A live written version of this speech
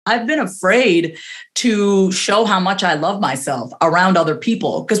I've been afraid to show how much I love myself around other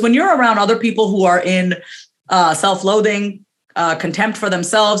people. Because when you're around other people who are in self-loathing, contempt for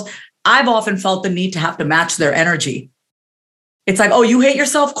themselves, I've often felt the need to have to match their energy. It's like, oh, you hate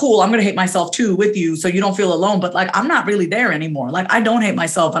yourself? Cool. I'm going to hate myself too with you so you don't feel alone. But like, I'm not really there anymore. Like, I don't hate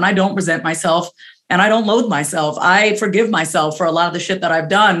myself and I don't resent myself and I don't loathe myself. I forgive myself for a lot of the shit that I've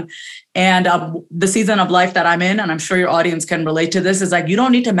done. And the season of life that I'm in, and I'm sure your audience can relate to this, is like, you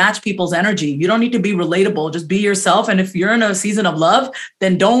don't need to match people's energy. You don't need to be relatable. Just be yourself. And if you're in a season of love,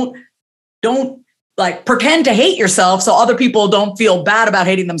 then don't like pretend to hate yourself so other people don't feel bad about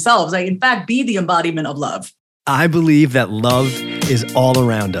hating themselves. Like, in fact, be the embodiment of love. I believe that love is all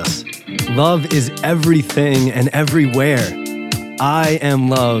around us. Love is everything and everywhere. I am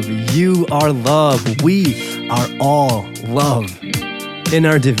love. You are love. We are all love. In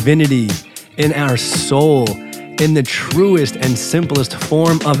our divinity, in our soul, in the truest and simplest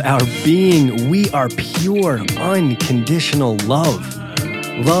form of our being, we are pure, unconditional love.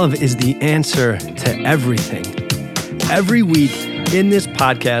 Love is the answer to everything. Every week in this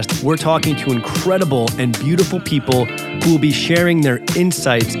podcast, we're talking to incredible and beautiful people who will be sharing their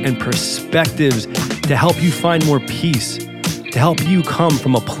insights and perspectives to help you find more peace, to help you come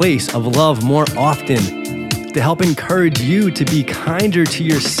from a place of love more often, to help encourage you to be kinder to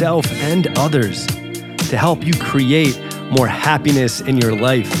yourself and others, to help you create more happiness in your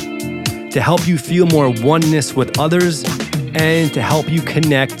life, to help you feel more oneness with others, and to help you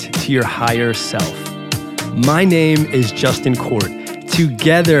connect to your higher self. My name is Justin Court.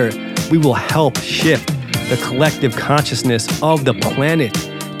 Together, we will help shift the collective consciousness of the planet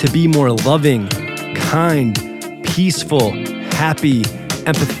to be more loving, kind, peaceful, happy,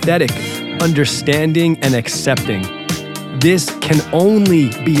 empathetic, understanding, and accepting. This can only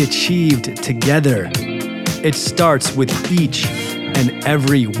be achieved together. It starts with each and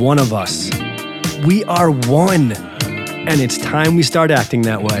every one of us. We are one, and it's time we start acting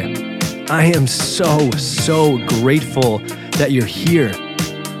that way. I am so grateful that you're here.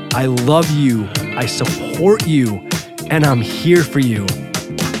 I love you, I support you, and I'm here for you.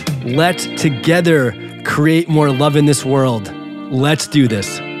 Let's together create more love in this world. Let's do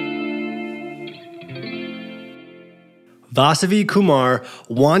this. Vasavi Kumar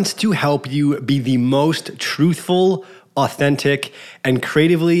wants to help you be the most truthful, authentic, and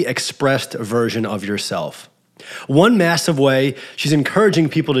creatively expressed version of yourself. One massive way she's encouraging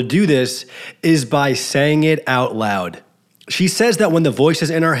people to do this is by saying it out loud. She says that when the voices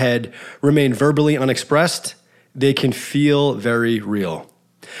in our head remain verbally unexpressed, they can feel very real.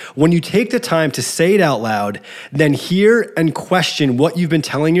 When you take the time to say it out loud, then hear and question what you've been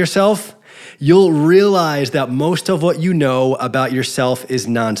telling yourself, you'll realize that most of what you know about yourself is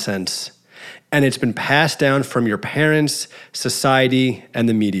nonsense, and it's been passed down from your parents, society, and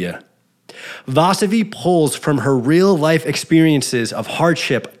the media. Vasavi pulls from her real life experiences of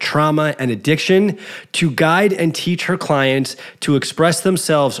hardship, trauma, and addiction to guide and teach her clients to express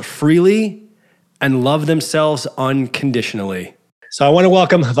themselves freely and love themselves unconditionally. So I want to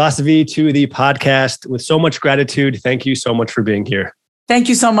welcome Vasavi to the podcast with so much gratitude. Thank you so much for being here. Thank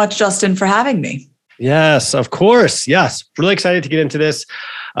you so much, Justin, for having me. Yes, of course. Yes. Really excited to get into this.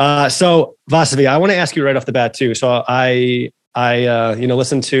 So Vasavi, I want to ask you right off the bat too. So I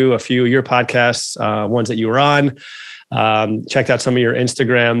listened to a few of your podcasts, ones that you were on, checked out some of your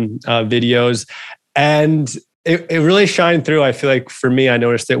Instagram videos, and it really shined through. I feel like for me, I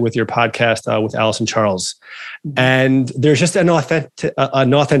noticed it with your podcast with Allison Charles, and there's just an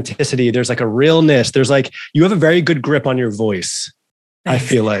authenticity. There's like a realness. There's like, you have a very good grip on your voice. Thanks. I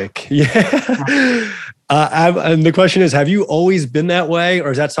feel like, yeah. And the question is, have you always been that way? Or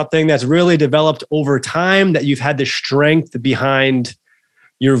is that something that's really developed over time, that you've had the strength behind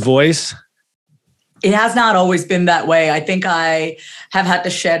your voice? It has not always been that way. I think I have had to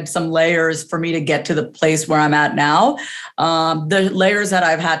shed some layers for me to get to the place where I'm at now. The layers that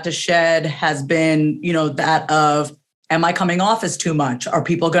I've had to shed has been, that of, am I coming off as too much? Are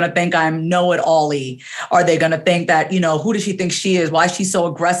people going to think I'm know-it-all-y? Are they going to think that, who does she think she is? Why is she so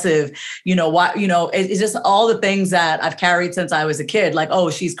aggressive? It's just all the things that I've carried since I was a kid. Like, oh,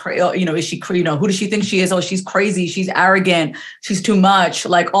 she's crazy. Is she, who does she think she is? Oh, she's crazy. She's arrogant. She's too much.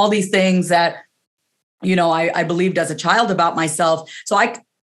 Like all these things that, I believed as a child about myself. So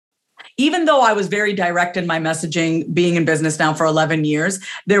even though I was very direct in my messaging, being in business now for 11 years,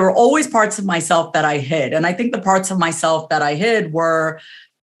 there were always parts of myself that I hid. And I think the parts of myself that I hid were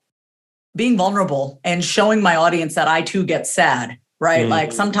being vulnerable and showing my audience that I too get sad, right? Mm-hmm.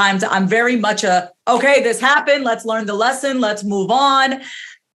 Like sometimes I'm very much okay, this happened. Let's learn the lesson. Let's move on.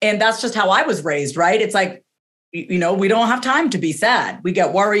 And that's just how I was raised, right? It's like, we don't have time to be sad. We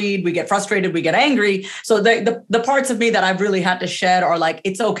get worried, we get frustrated, we get angry. So the parts of me that I've really had to shed are like,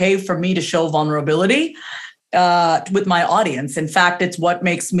 it's okay for me to show vulnerability with my audience. In fact, it's what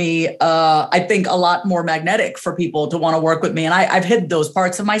makes me, I think, a lot more magnetic for people to want to work with me. And I've hid those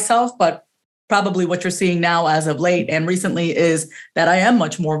parts of myself, but probably what you're seeing now as of late and recently is that I am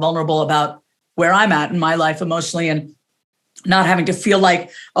much more vulnerable about where I'm at in my life emotionally, and not having to feel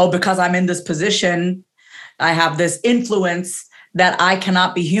like, oh, because I'm in this position, I have this influence that I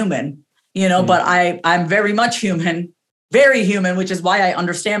cannot be human, but I'm very much human, very human, which is why I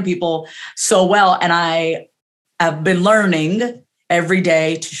understand people so well. And I have been learning every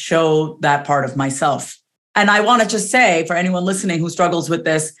day to show that part of myself. And I want to just say, for anyone listening who struggles with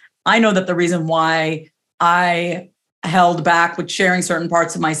this, I know that the reason why I held back with sharing certain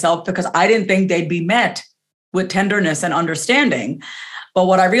parts of myself, because I didn't think they'd be met with tenderness and understanding. But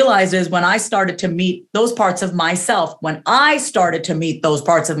what I realized is when I started to meet those parts of myself, with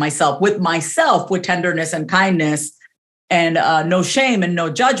myself with tenderness and kindness and no shame and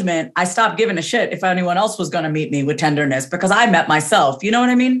no judgment, I stopped giving a shit if anyone else was going to meet me with tenderness, because I met myself. You know what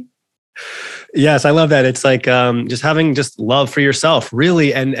I mean? Yes, I love that. It's like just having just love for yourself,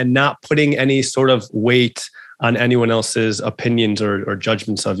 really, and not putting any sort of weight on anyone else's opinions or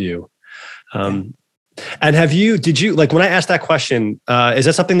judgments of you. And did you, like when I asked that question, is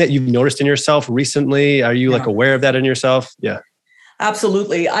that something that you've noticed in yourself recently? Are you like aware of that in yourself? Yeah.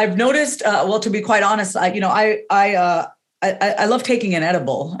 Absolutely. I've noticed, well, to be quite honest, I love taking an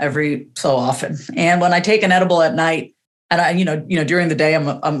edible every so often. And when I take an edible at night, and during the day,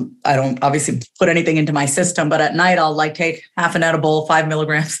 I don't obviously put anything into my system, but at night I'll like take half an edible, 5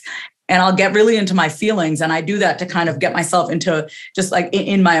 milligrams, and I'll get really into my feelings. And I do that to kind of get myself into just like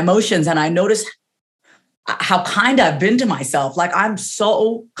in my emotions. And I notice how kind I've been to myself. Like I'm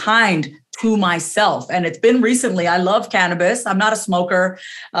so kind to myself. And it's been recently. I love cannabis. I'm not a smoker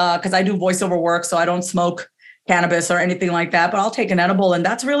because I do voiceover work, so I don't smoke cannabis or anything like that, but I'll take an edible, and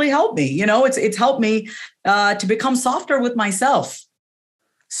that's really helped me. It's helped me to become softer with myself.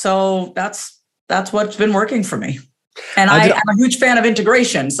 So that's what's been working for me. And I'm a huge fan of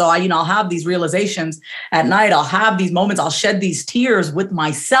integration. So I'll have these realizations at night. I'll have these moments. I'll shed these tears with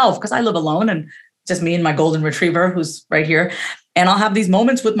myself because I live alone and just me and my golden retriever who's right here. And I'll have these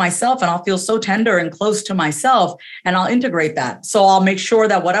moments with myself and I'll feel so tender and close to myself, and I'll integrate that. So I'll make sure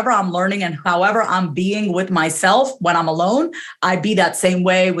that whatever I'm learning and however I'm being with myself when I'm alone, I be that same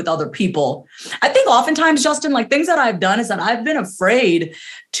way with other people. I think oftentimes, Justin, like things that I've done is that I've been afraid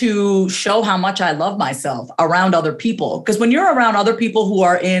to show how much I love myself around other people. Because when you're around other people who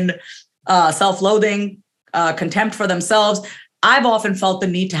are in self-loathing, contempt for themselves, I've often felt the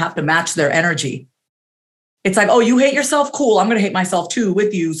need to have to match their energy. It's like, oh, you hate yourself? Cool. I'm going to hate myself too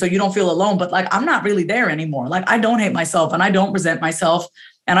with you so you don't feel alone. But like, I'm not really there anymore. Like, I don't hate myself and I don't resent myself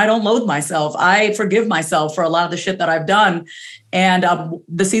and I don't loathe myself. I forgive myself for a lot of the shit that I've done. And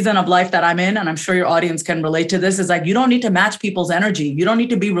the season of life that I'm in, and I'm sure your audience can relate to this, is like, you don't need to match people's energy. You don't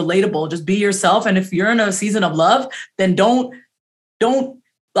need to be relatable. Just be yourself. And if you're in a season of love, then don't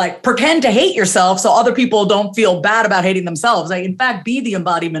like pretend to hate yourself so other people don't feel bad about hating themselves. Like, in fact, be the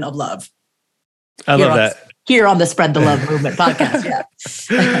embodiment of love. I love that. Here on the Spread the Love Movement podcast.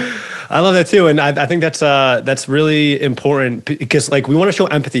 Yeah. I love that too. And I think that's really important because like we want to show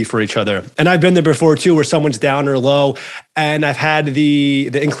empathy for each other. And I've been there before too, where someone's down or low and I've had the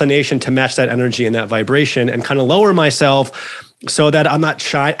inclination to match that energy and that vibration and kind of lower myself so that I'm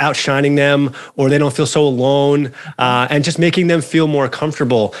not outshining them or they don't feel so alone and just making them feel more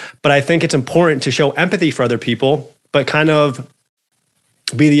comfortable. But I think it's important to show empathy for other people, but kind of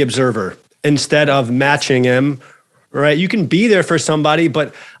be the observer instead of matching him, right? You can be there for somebody,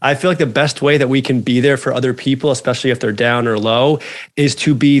 but I feel like the best way that we can be there for other people, especially if they're down or low, is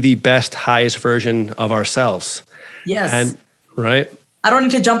to be the best, highest version of ourselves. Yes. And right? I don't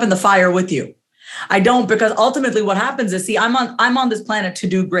need to jump in the fire with you. I don't, because ultimately what happens is, see, I'm on this planet to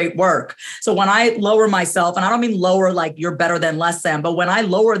do great work. So when I lower myself, and I don't mean lower like you're better than, less than, but when I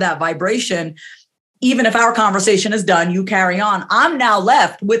lower that vibration, even if our conversation is done, you carry on, I'm now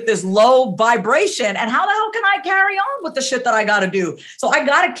left with this low vibration. And how the hell can I carry on with the shit that I got to do? So I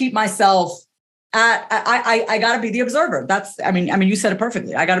got to keep myself I got to be the observer. I mean, you said it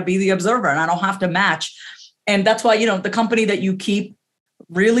perfectly. I got to be the observer and I don't have to match. And that's why, the company that you keep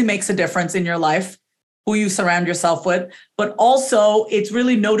really makes a difference in your life, who you surround yourself with, but also it's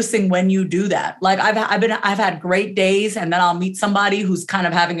really noticing when you do that. Like I've had great days and then I'll meet somebody who's kind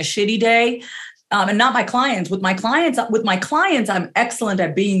of having a shitty day. And not my clients. With my clients, I'm excellent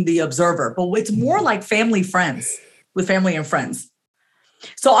at being the observer, but it's more like family and friends.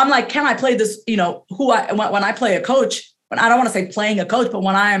 So I'm like, can I play this, when I play a coach, when I don't want to say playing a coach, but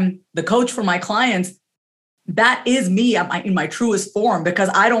when I'm the coach for my clients, that is me in my truest form, because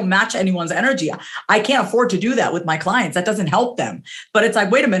I don't match anyone's energy. I can't afford to do that with my clients. That doesn't help them. But it's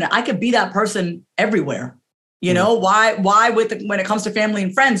like, wait a minute, I could be that person everywhere. Why when it comes to family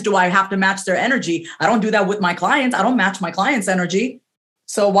and friends, do I have to match their energy? I don't do that with my clients. I don't match my clients' energy.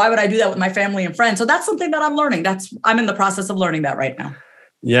 So why would I do that with my family and friends? So that's something that I'm learning. I'm in the process of learning that right now.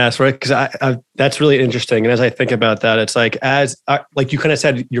 Yes, right. Because that's really interesting. And as I think about that, it's like, like you kind of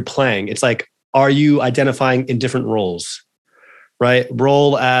said, you're playing. It's like, are you identifying in different roles, right?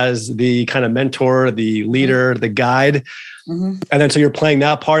 Role as the kind of mentor, the leader, the guide. Mm-hmm. And then so you're playing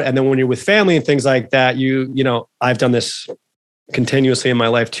that part. And then when you're with family and things like that, I've done this continuously in my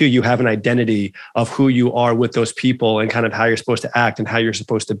life too. You have an identity of who you are with those people and kind of how you're supposed to act and how you're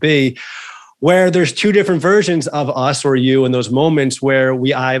supposed to be. Where there's two different versions of us or you in those moments where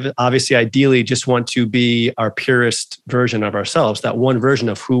we obviously ideally just want to be our purest version of ourselves, that one version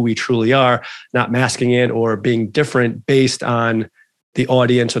of who we truly are, not masking it or being different based on the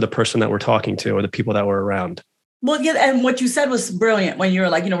audience or the person that we're talking to or the people that we're around. Well, yeah, and what you said was brilliant when you're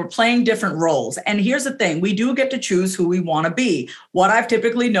like, we're playing different roles. And here's the thing, we do get to choose who we want to be. What I've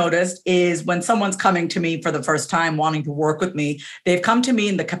typically noticed is when someone's coming to me for the first time wanting to work with me, they've come to me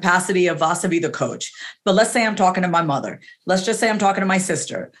in the capacity of Vasavi the coach. But let's say I'm talking to my mother. Let's just say I'm talking to my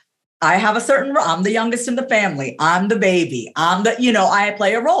sister. I have a certain role. I'm the youngest in the family. I'm the baby. I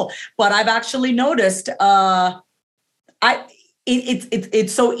play a role. But I've actually noticed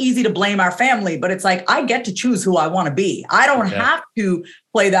it's so easy to blame our family, but it's like, I get to choose who I want to be. I don't have to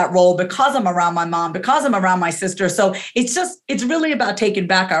play that role because I'm around my mom, because I'm around my sister. So it's really about taking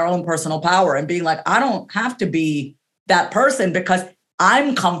back our own personal power and being like, I don't have to be that person because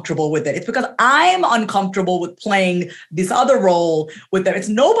I'm comfortable with it. It's because I'm uncomfortable with playing this other role with them. It's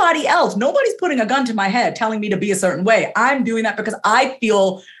nobody else. Nobody's putting a gun to my head telling me to be a certain way. I'm doing that because I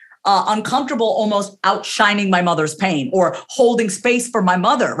feel uncomfortable almost outshining my mother's pain or holding space for my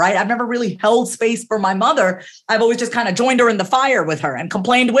mother, right? I've never really held space for my mother. I've always just kind of joined her in the fire with her and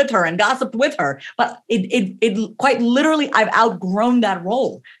complained with her and gossiped with her. But it quite literally, I've outgrown that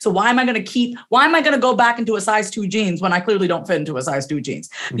role. So why am I going to go back into a size 2 jeans when I clearly don't fit into a size 2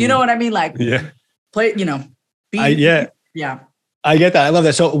 jeans? You know what I mean? Like, play, yeah. I get that. I love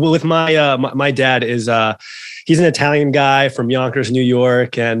that. So with my dad is, he's an Italian guy from Yonkers, New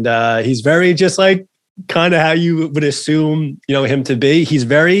York. And he's very just like kind of how you would assume, him to be. He's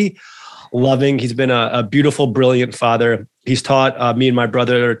very loving. He's been a beautiful, brilliant father. He's taught me and my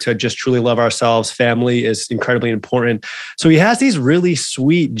brother to just truly love ourselves. Family is incredibly important. So he has these really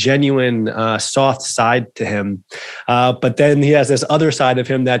sweet, genuine, soft side to him. But then he has this other side of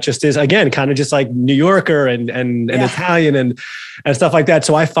him that just is, again, kind of just like New Yorker and Italian and stuff like that.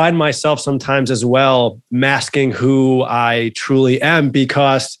 So I find myself sometimes as well masking who I truly am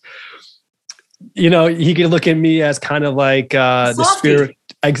because, he can look at me as kind of like the spirit.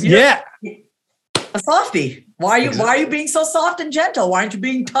 Yeah. A softie. Why are you being so soft and gentle? Why aren't you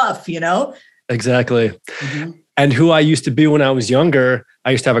being tough? Exactly. Mm-hmm. And who I used to be when I was younger,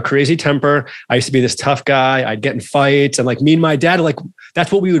 I used to have a crazy temper. I used to be this tough guy. I'd get in fights, and like me and my dad, like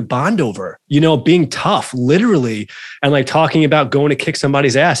that's what we would bond over, being tough, literally, and like talking about going to kick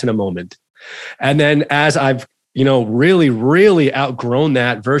somebody's ass in a moment. And then as I've, really, really outgrown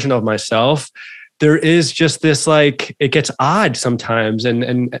that version of myself, there is just this, like, it gets odd sometimes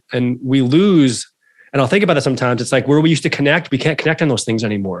and we lose. And I'll think about it sometimes. It's like where we used to connect, we can't connect on those things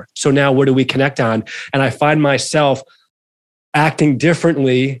anymore. So now where do we connect on? And I find myself acting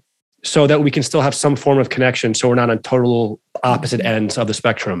differently so that we can still have some form of connection. So we're not on total opposite ends of the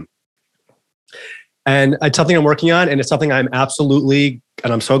spectrum. And it's something I'm working on. And it's something I'm absolutely,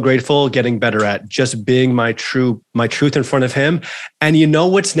 and I'm so grateful, getting better at, just being my truth in front of him. And you know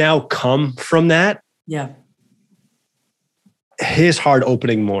what's now come from that? Yeah. His heart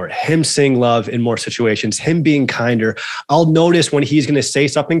opening more, him seeing love in more situations, him being kinder. I'll notice when he's going to say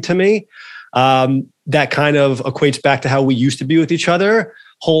something to me that kind of equates back to how we used to be with each other.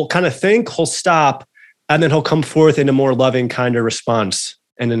 He'll kind of think, he'll stop, and then he'll come forth in a more loving, kinder response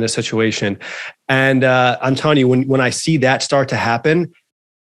and in a situation. And I'm telling you, when I see that start to happen,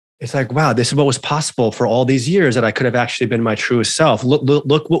 it's like, wow, this is what was possible for all these years, that I could have actually been my truest self.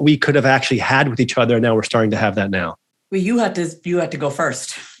 Look what we could have actually had with each other. And now we're starting to have that now. Well, you had to go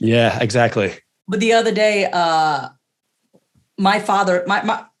first. Yeah, exactly. But the other day, my father's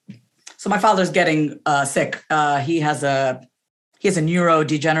getting sick. He has a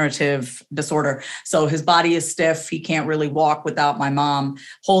neurodegenerative disorder. So his body is stiff. He can't really walk without my mom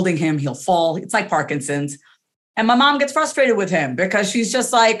holding him. He'll fall. It's like Parkinson's. And my mom gets frustrated with him because she's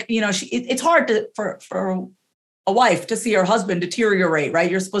just like, it's hard for a wife to see her husband deteriorate,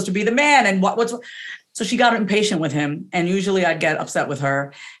 right? You're supposed to be the man, and so she got impatient with him. And usually I'd get upset with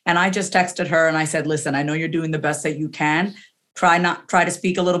her. And I just texted her and I said, listen, I know you're doing the best that you can. Try to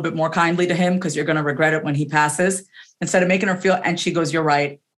speak a little bit more kindly to him, because you're going to regret it when he passes, instead of making her feel. And she goes, you're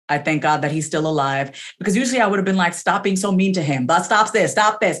right. I thank God that he's still alive, because usually I would have been like, stop being so mean to him. But stop this.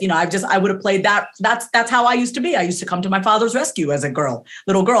 I would have played that. That's how I used to be. I used to come to my father's rescue as a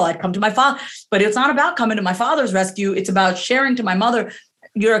little girl. I'd come to my father, but it's not about coming to my father's rescue. It's about sharing to my mother.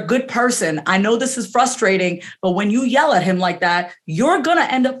 You're a good person. I know this is frustrating, but when you yell at him like that, you're going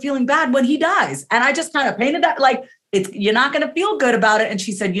to end up feeling bad when he dies. And I just kind of painted that like, you're not going to feel good about it. And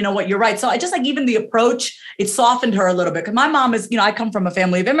she said, you know what, you're right. So I just like, even the approach, it softened her a little bit. Because my mom is, I come from a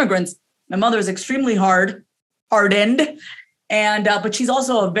family of immigrants. My mother is extremely hardened. And, but she's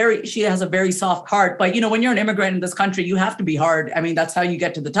also she has a very soft heart. But, when you're an immigrant in this country, you have to be hard. I mean, that's how you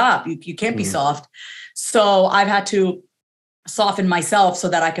get to the top. You can't be soft. So I've had to soften myself so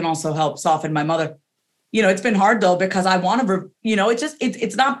that I can also help soften my mother. It's been hard though, because I want to,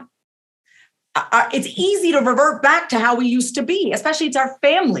 it's easy to revert back to how we used to be, especially it's our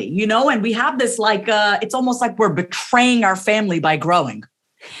family, and we have this like, it's almost like we're betraying our family by growing.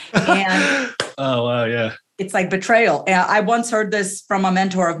 And oh, wow. Yeah. It's like betrayal. I once heard this from a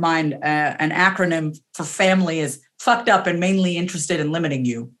mentor of mine. An acronym for family is fucked up and mainly interested in limiting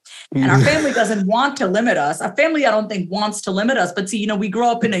you. And our family doesn't want to limit us. Our family, I don't think, wants to limit us. But see, we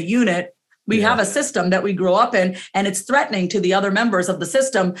grow up in a unit. We have a system that we grow up in, and it's threatening to the other members of the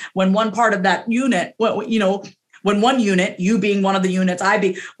system when one part of that unit, when one unit, you being one of the units,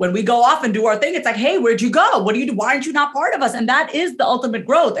 when we go off and do our thing, it's like, hey, where'd you go? What do you do? Why aren't you not part of us? And that is the ultimate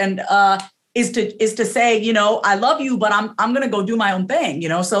growth. And is to say, I love you, but I'm going to go do my own thing,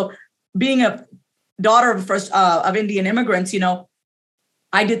 So being a daughter of Indian immigrants,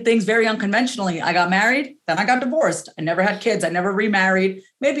 I did things very unconventionally. I got married, then I got divorced. I never had kids. I never remarried.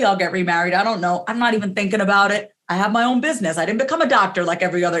 Maybe I'll get remarried. I don't know. I'm not even thinking about it. I have my own business. I didn't become a doctor like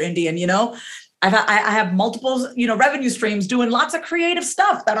every other Indian, I have multiple, revenue streams, doing lots of creative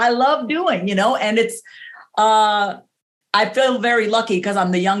stuff that I love doing, and it's, I feel very lucky because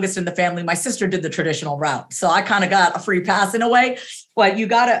I'm the youngest in the family. My sister did the traditional route. So I kind of got a free pass in a way, but you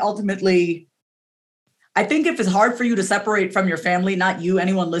got to ultimately, I think if it's hard for you to separate from your family, not you,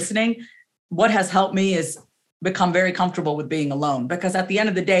 anyone listening, what has helped me is become very comfortable with being alone, because at the end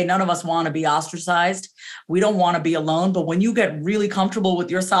of the day, none of us want to be ostracized. We don't want to be alone. But when you get really comfortable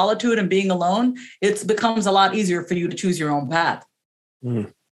with your solitude and being alone, it becomes a lot easier for you to choose your own path. I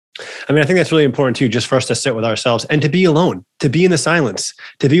mean, I think that's really important too, just for us to sit with ourselves and to be alone, to be in the silence,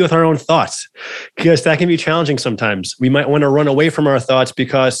 to be with our own thoughts, because that can be challenging sometimes. We might want to run away from our thoughts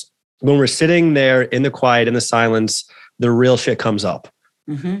because when we're sitting there in the quiet, in the silence, the real shit comes up,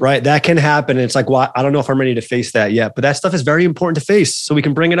 right? That can happen. And it's like, well, I don't know if I'm ready to face that yet, but that stuff is very important to face so we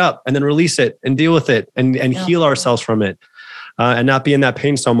can bring it up and then release it and deal with it and heal ourselves from it and not be in that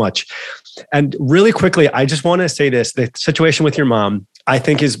pain so much. And really quickly, I just want to say this, the situation with your mom, I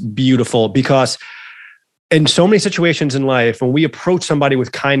think is beautiful, because in so many situations in life, when we approach somebody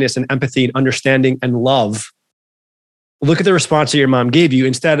with kindness and empathy and understanding and love, look at the response that your mom gave you,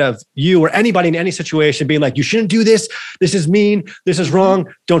 instead of you or anybody in any situation being like, you shouldn't do this. This is mean. This is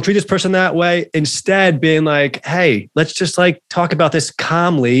wrong. Don't treat this person that way. Instead being like, hey, let's just like talk about this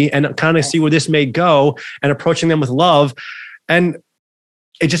calmly and kind of see where this may go, and approaching them with love. And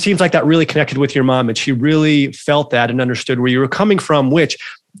it just seems like that really connected with your mom, and she really felt that and understood where you were coming from, which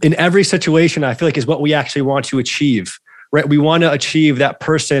in every situation, I feel like is what we actually want to achieve, right? We want to achieve that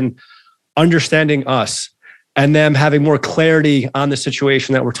person understanding us and them having more clarity on the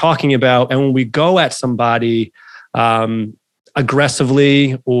situation that we're talking about. And when we go at somebody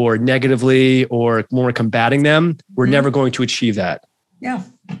aggressively or negatively or more combating them, we're never going to achieve that. Yeah.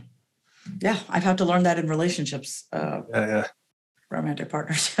 Yeah. I've had to learn that in relationships, romantic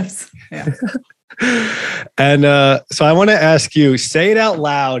partnerships. Yeah. And so I want to ask you, Say It Out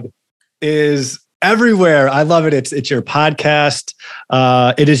Loud is everywhere. I love it. It's your podcast.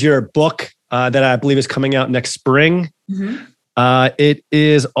 It is your book that I believe is coming out next spring. It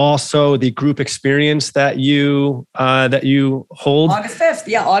is also the group experience that you hold. August 5th.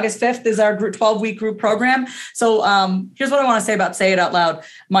 Yeah, August 5th is our 12-week group program. So here's what I want to say about Say It Out Loud.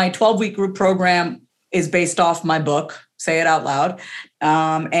 My 12-week group program is based off my book, Say It Out Loud.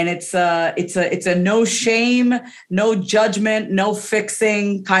 And it's a no shame, no judgment, no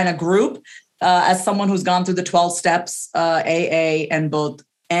fixing kind of group. As someone who's gone through the 12 steps, AA and both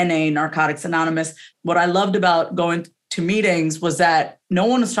NA, Narcotics Anonymous, what I loved about going to meetings was that no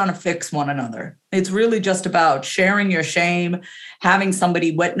one is trying to fix one another. It's really just about sharing your shame, having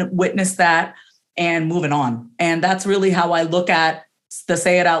somebody witness that, and moving on. And that's really how I look at the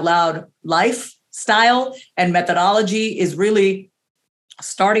Say It Out Loud lifestyle and methodology, is really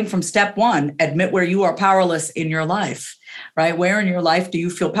starting from step one. Admit where you are powerless in your life, right? Where in your life do you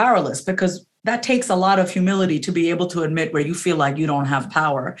feel powerless? Because that takes a lot of humility to be able to admit where you feel like you don't have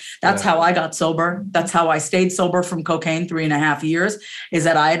power. That's how I got sober. That's how I stayed sober from cocaine 3.5 years, is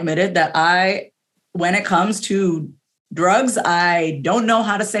that I admitted that when it comes to drugs, I don't know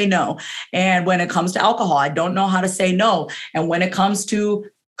how to say no. And when it comes to alcohol, I don't know how to say no. And when it comes to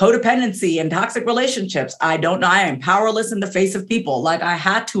codependency and toxic relationships, I don't know. I am powerless in the face of people. Like, I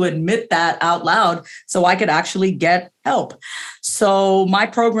had to admit that out loud so I could actually get help. So my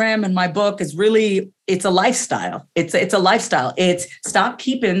program and my book is really, it's a lifestyle. It's a lifestyle. It's stop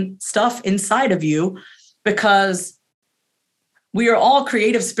keeping stuff inside of you, because we are all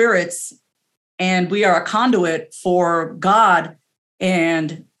creative spirits and we are a conduit for God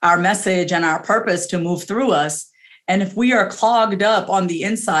and our message and our purpose to move through us. And if we are clogged up on the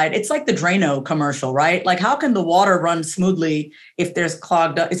inside, it's like the Drano commercial, right? Like, how can the water run smoothly if it's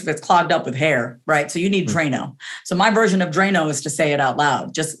clogged up with hair, right? So you need Drano. So my version of Drano is to say it out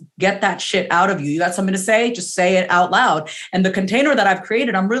loud. Just get that shit out of you. You got something to say, just say it out loud. And the container that I've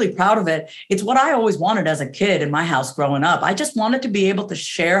created, I'm really proud of it. It's what I always wanted as a kid in my house growing up. I just wanted to be able to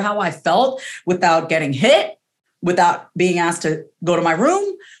share how I felt without getting hit, without being asked to go to my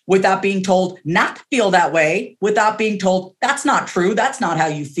room, without being told not to feel that way, without being told that's not true, that's not how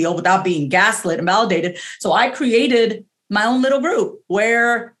you feel, without being gaslit and validated. So I created my own little group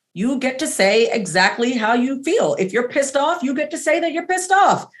where you get to say exactly how you feel. If you're pissed off, you get to say that you're pissed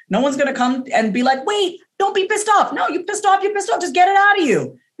off. No one's going to come and be like, wait, don't be pissed off. No, you pissed off, you're pissed off. Just get it out of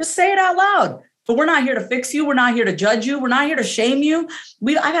you. Just say it out loud. But we're not here to fix you. We're not here to judge you. We're not here to shame you.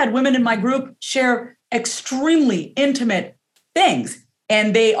 I've had women in my group share extremely intimate things,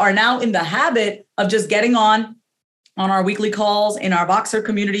 and they are now in the habit of just getting on our weekly calls in our Voxer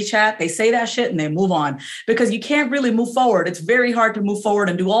community chat. They say that shit and they move on, because you can't really move forward. It's very hard to move forward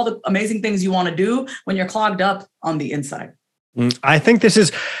and do all the amazing things you want to do when you're clogged up on the inside. I think this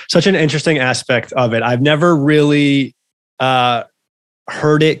is such an interesting aspect of it. I've never really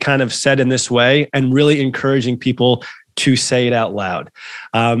heard it kind of said in this way, and really encouraging people to say it out loud.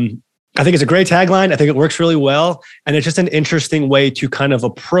 I think it's a great tagline. I think it works really well. And it's just an interesting way to kind of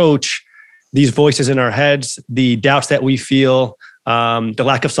approach these voices in our heads, the doubts that we feel, the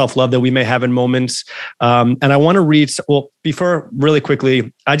lack of self-love that we may have in moments. And I want to read, before really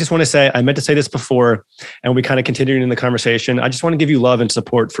quickly, I just want to say, I meant to say this before, and we kind of continued in the conversation. I just want to give you love and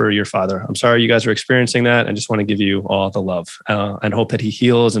support for your father. I'm sorry you guys are experiencing that. I just want to give you all the love and hope that he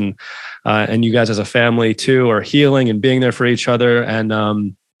heals, and you guys as a family too are healing and being there for each other,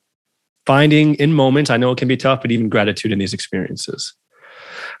 and finding in moments, I know it can be tough, but even gratitude in these experiences.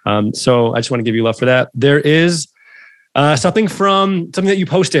 So I just want to give you love for that. There is something that you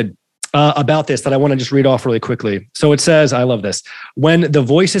posted about this that I want to just read off really quickly. So it says, I love this. When the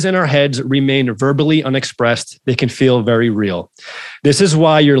voices in our heads remain verbally unexpressed, they can feel very real. This is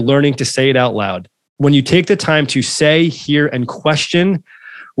why you're learning to say it out loud. When you take the time to say, hear, and question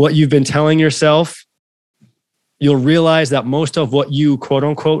what you've been telling yourself, you'll realize that most of what you quote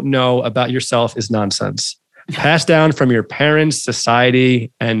unquote know about yourself is nonsense, passed down from your parents,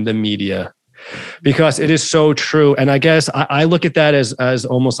 society, and the media. Because it is so true. And I guess I look at that as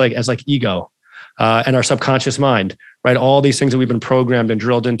almost like ego and our subconscious mind, right? All these things that we've been programmed and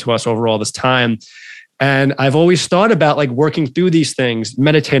drilled into us over all this time. And I've always thought about like working through these things,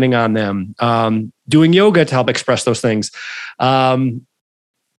 meditating on them, doing yoga to help express those things,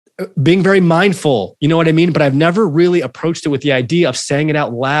 being very mindful, you know what I mean? But I've never really approached it with the idea of saying it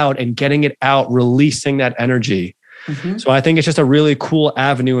out loud and getting it out, releasing that energy. Mm-hmm. So I think it's just a really cool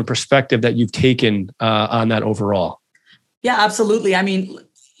avenue and perspective that you've taken on that overall. Yeah, absolutely. I mean,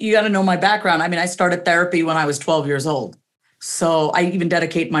 you got to know my background. I mean, I started therapy when I was 12 years old. So I even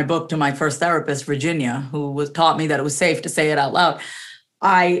dedicate my book to my first therapist, Virginia, who taught me that it was safe to say it out loud.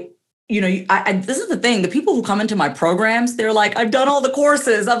 This is the thing. The people who come into my programs, they're like, I've done all the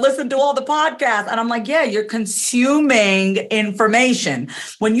courses. I've listened to all the podcasts. And I'm like, yeah, you're consuming information.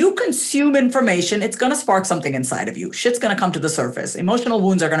 When you consume information, it's going to spark something inside of you. Shit's going to come to the surface. Emotional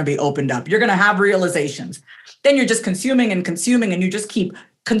wounds are going to be opened up. You're going to have realizations. Then you're just consuming, and you just keep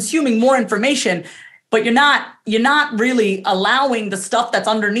consuming more information. but you're not really allowing the stuff that's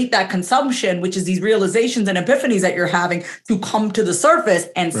underneath that consumption, which is these realizations and epiphanies that you're having, to come to the surface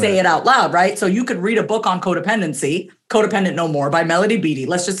and say it out loud, right? So you could read a book on codependency, Codependent No More by Melody Beattie.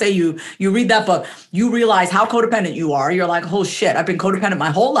 Let's just say you read that book, you realize how codependent you are. You're like, oh shit, I've been codependent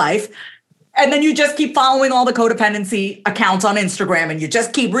my whole life. And then you just keep following all the codependency accounts on Instagram and you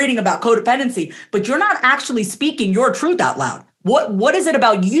just keep reading about codependency, but you're not actually speaking your truth out loud. What is it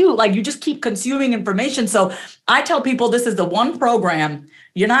about you? Like, you just keep consuming information. So I tell people, this is the one program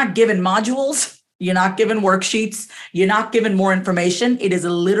you're not given modules, you're not given worksheets, you're not given more information. It is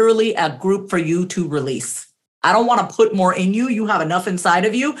literally a group for you to release. I don't want to put more in you. You have enough inside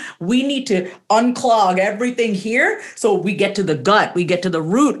of you. We need to unclog everything here so we get to the gut. We get to the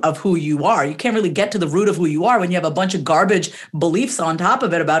root of who you are. You can't really get to the root of who you are when you have a bunch of garbage beliefs on top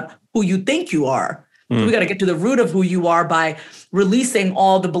of it about who you think you are. We got to get to the root of who you are by releasing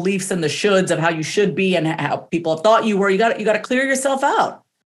all the beliefs and the shoulds of how you should be and how people have thought you were. You got to clear yourself out.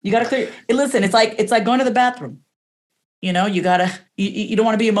 You got to clear. Listen, it's like going to the bathroom. You know, you don't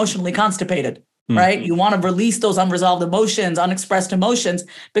want to be emotionally constipated. Right? You want to release those unresolved emotions, unexpressed emotions,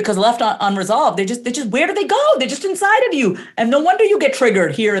 because left unresolved, they just, where do they go? They're just inside of you. And no wonder you get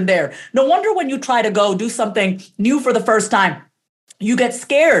triggered here and there. No wonder when you try to go do something new for the first time, you get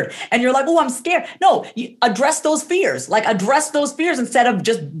scared and you're like, oh, I'm scared. No, you address those fears, instead of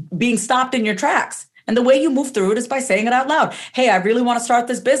just being stopped in your tracks. And the way you move through it is by saying it out loud. Hey, I really want to start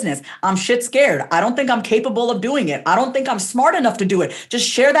this business. I'm shit scared. I don't think I'm capable of doing it. I don't think I'm smart enough to do it. Just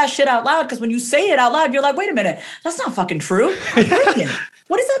share that shit out loud. Because when you say it out loud, you're like, wait a minute, that's not fucking true. I'm brilliant.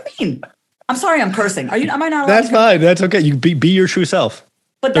 What does that mean? I'm sorry, I'm cursing. Am I not allowed That's to fine. That's okay. You be your true self.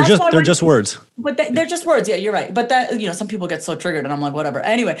 But they're just words. But they're just words. Yeah, you're right. But that, some people get so triggered and I'm like, whatever.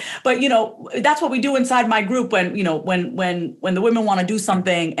 Anyway, but that's what we do inside my group when the women want to do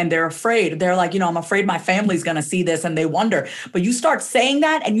something and they're afraid. They're like, I'm afraid my family's going to see this and they wonder. But you start saying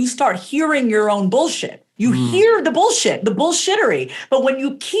that and you start hearing your own bullshit. You hear the bullshit, the bullshittery. But when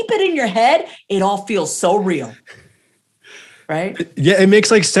you keep it in your head, it all feels so real. Right? Yeah, it makes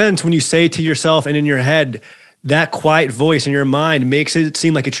like sense when you say it to yourself and in your head. That quiet voice in your mind makes it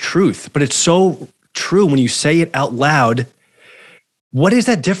seem like it's truth, but it's so true when you say it out loud. What is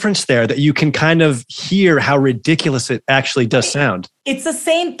that difference there that you can kind of hear how ridiculous it actually does sound? It's the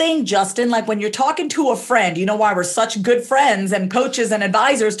same thing, Justin. Like when you're talking to a friend, you know why we're such good friends and coaches and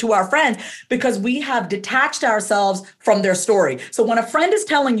advisors to our friends? Because we have detached ourselves from their story. So when a friend is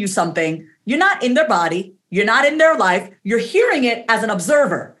telling you something, you're not in their body, you're not in their life, you're hearing it as an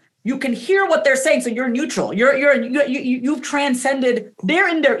observer. You can hear what they're saying, so you're neutral. You've transcended. They're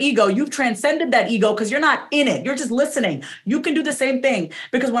in their ego. You've transcended that ego because you're not in it. You're just listening. You can do the same thing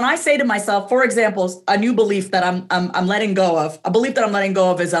because when I say to myself, for example, a new belief that I'm letting go of, a belief that I'm letting go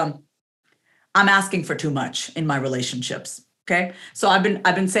of is I'm asking for too much in my relationships. Okay, so I've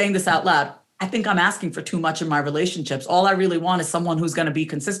been saying this out loud. I think I'm asking for too much in my relationships. All I really want is someone who's going to be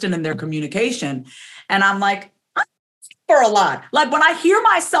consistent in their communication, and I'm like. For a lot. Like when I hear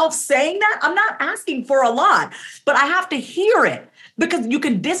myself saying that, I'm not asking for a lot, but I have to hear it because you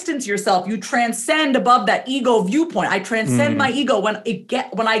can distance yourself. You transcend above that ego viewpoint. I transcend my ego when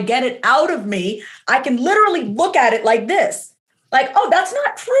I get it out of me. I can literally look at it like this, like, oh, that's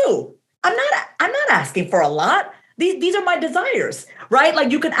not true. I'm not asking for a lot. These are my desires, right?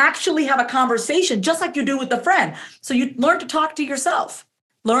 Like you can actually have a conversation just like you do with a friend. So you learn to talk to yourself.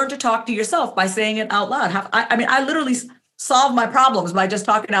 Learn to talk to yourself by saying it out loud. I literally solve my problems by just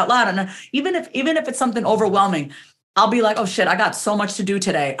talking out loud. And even if it's something overwhelming, I'll be like, oh shit, I got so much to do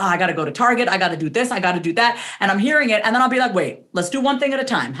today. Oh, I got to go to Target. I got to do this. I got to do that. And I'm hearing it. And then I'll be like, wait, let's do one thing at a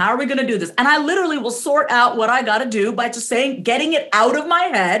time. How are we going to do this? And I literally will sort out what I got to do by just getting it out of my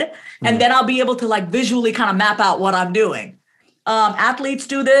head. And then I'll be able to like visually kind of map out what I'm doing. Athletes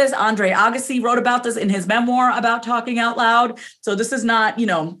do this. Andre Agassi wrote about this in his memoir about talking out loud. So this is not,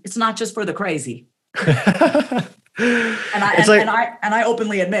 it's not just for the crazy. And I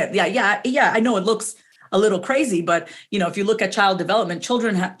openly admit, I know it looks a little crazy, but if you look at child development,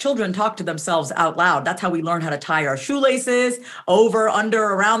 children talk to themselves out loud. That's how we learn how to tie our shoelaces, over, under,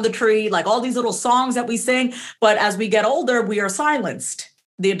 around the tree, like all these little songs that we sing. But as we get older, we are silenced.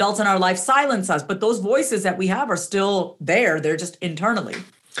 The adults in our life silence us, but those voices that we have are still there. They're just internally.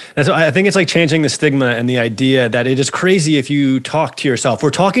 And so I think it's like changing the stigma and the idea that it is crazy if you talk to yourself.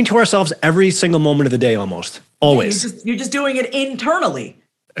 We're talking to ourselves every single moment of the day, almost always. You're just doing it internally.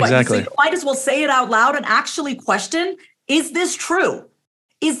 Exactly. So you might as well say it out loud and actually question, is this true?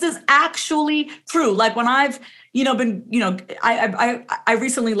 is this actually true? Like when I've, I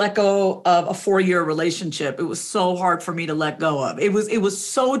recently let go of a 4-year relationship. It was so hard for me to let go of. It was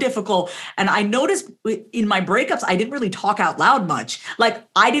so difficult. And I noticed in my breakups, I didn't really talk out loud much. Like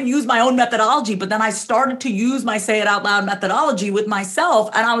I didn't use my own methodology, but then I started to use my say it out loud methodology with myself.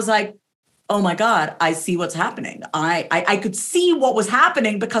 And I was like, oh my God, I see what's happening. I could see what was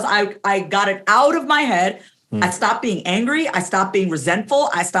happening because I got it out of my head. I stopped being angry. I stopped being resentful.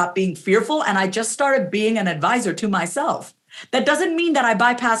 I stopped being fearful. And I just started being an advisor to myself. That doesn't mean that I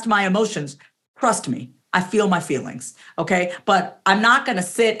bypassed my emotions. Trust me, I feel my feelings. Okay. But I'm not going to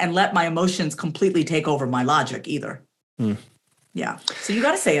sit and let my emotions completely take over my logic either. Yeah. So you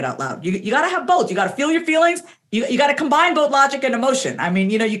got to say it out loud. You got to have both. You got to feel your feelings. You got to combine both logic and emotion. I mean,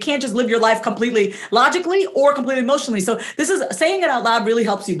 you can't just live your life completely logically or completely emotionally. So saying it out loud really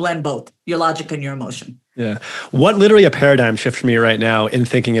helps you blend both your logic and your emotion. Yeah. What literally a paradigm shift for me right now in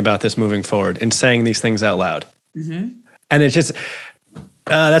thinking about this moving forward and saying these things out loud. And it's just,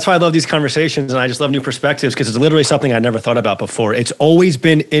 that's why I love these conversations. And I just love new perspectives because it's literally something I never thought about before. It's always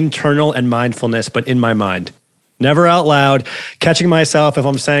been internal and mindfulness, but in my mind. Never out loud, catching myself if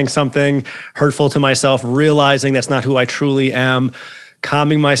I'm saying something hurtful to myself, realizing that's not who I truly am,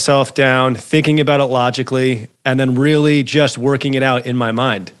 calming myself down, thinking about it logically, and then really just working it out in my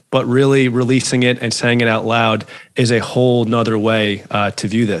mind. But really releasing it and saying it out loud is a whole nother way to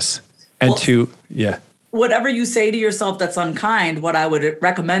view this. And whatever you say to yourself that's unkind, what I would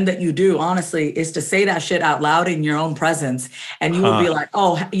recommend that you do, honestly, is to say that shit out loud in your own presence. And you will be like,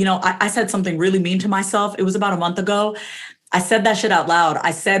 oh, I said something really mean to myself. It was about a month ago. I said that shit out loud.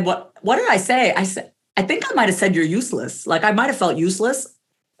 I said, what did I say? I think I might've said you're useless. Like I might've felt useless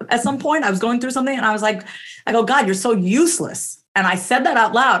at some point. I was going through something and I was like, God, you're so useless. And I said that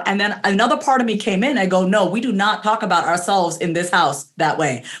out loud. And then another part of me came in. I go, no, we do not talk about ourselves in this house that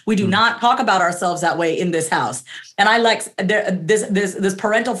way. We do not talk about ourselves that way in this house. And I this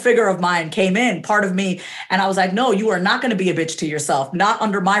parental figure of mine came in, part of me. And I was like, no, you are not going to be a bitch to yourself, not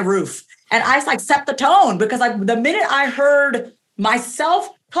under my roof. And I set the tone because the minute I heard myself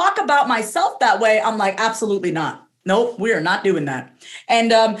talk about myself that way, I'm like, absolutely not. Nope, we are not doing that.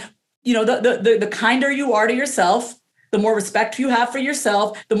 And, the kinder you are to yourself, the more respect you have for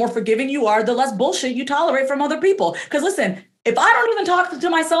yourself, the more forgiving you are, the less bullshit you tolerate from other people. Because listen, if I don't even talk to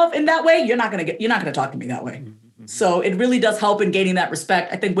myself in that way, you're not gonna talk to me that way. So it really does help in gaining that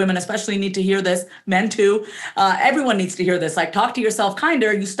respect. I think women especially need to hear this, men too. Everyone needs to hear this. Like talk to yourself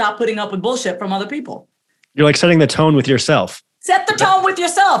kinder. You stop putting up with bullshit from other people. You're like setting the tone with yourself. Set the tone with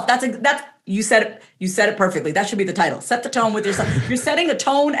yourself. You said it perfectly. That should be the title. Set the tone with yourself. You're setting a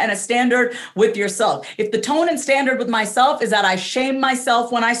tone and a standard with yourself. If the tone and standard with myself is that I shame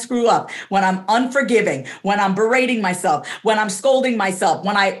myself when I screw up, when I'm unforgiving, when I'm berating myself, when I'm scolding myself,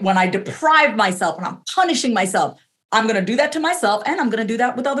 when I deprive myself, when I'm punishing myself, I'm going to do that to myself and I'm going to do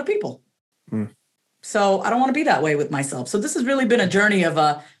that with other people. So I don't want to be that way with myself. So this has really been a journey of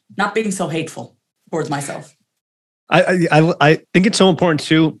not being so hateful towards myself. I think it's so important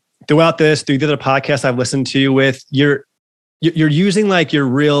too. Throughout through the other podcasts I've listened to you with, you're using like your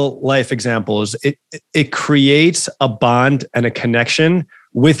real life examples. It creates a bond and a connection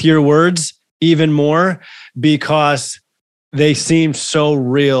with your words even more because they seem so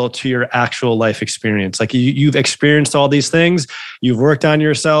real to your actual life experience. Like you've experienced all these things, you've worked on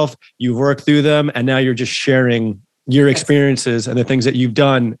yourself, you've worked through them, and now you're just sharing your experiences and the things that you've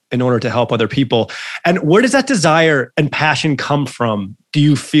done in order to help other people. And where does that desire and passion come from, do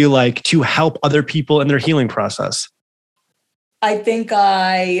you feel like, to help other people in their healing process? I think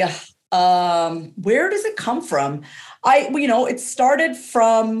where does it come from? It started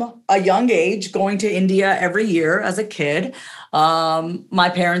from a young age, going to India every year as a kid.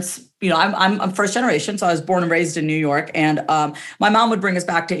 My parents, I'm first generation, so I was born and raised in New York. And my mom would bring us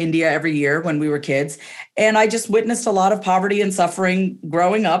back to India every year when we were kids. And I just witnessed a lot of poverty and suffering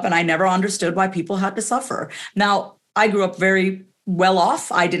growing up. And I never understood why people had to suffer. Now, I grew up very well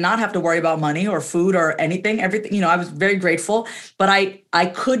off. I did not have to worry about money or food or anything. Everything, I was very grateful. But I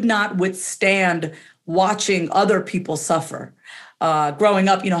could not withstand watching other people suffer. Growing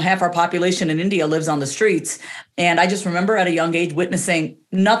up, half our population in India lives on the streets. And I just remember at a young age witnessing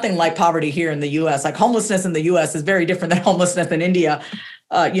nothing like poverty here in the US. Like homelessness in the US is very different than homelessness in India.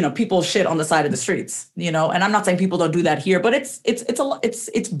 People shit on the side of the streets, and I'm not saying people don't do that here, but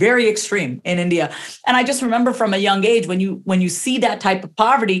it's very extreme in India. And I just remember from a young age, when you see that type of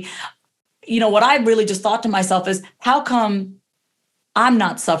poverty, what I really just thought to myself is, how come I'm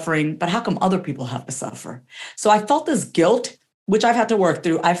not suffering, but how come other people have to suffer? So I felt this guilt which I've had to work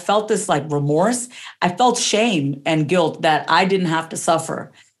through, I felt this like remorse. I felt shame and guilt that I didn't have to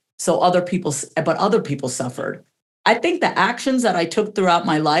suffer. So other people suffered. I think the actions that I took throughout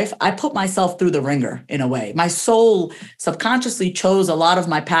my life, I put myself through the ringer in a way. My soul subconsciously chose a lot of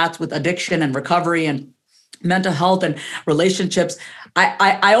my paths with addiction and recovery and mental health and relationships.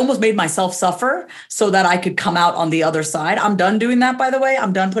 I almost made myself suffer so that I could come out on the other side. I'm done doing that, by the way.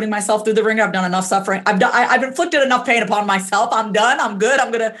 I'm done putting myself through the ringer. I've done enough suffering. I've inflicted enough pain upon myself. I'm done. I'm good.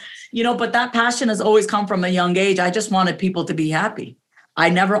 I'm going to, but that passion has always come from a young age. I just wanted people to be happy. I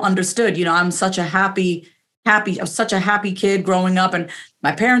never understood, I'm such a happy, I was such a happy kid growing up, and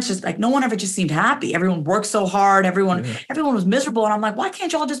my parents just like, no one ever just seemed happy. Everyone worked so hard. Everyone was miserable. And I'm like, why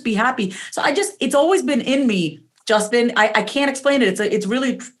can't y'all just be happy? So it's always been in me, Justin. I can't explain it. It's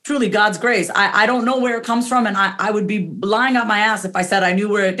really, truly God's grace. I don't know where it comes from. And I would be lying on my ass if I said I knew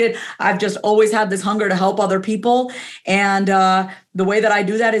where it did. I've just always had this hunger to help other people. And the way that I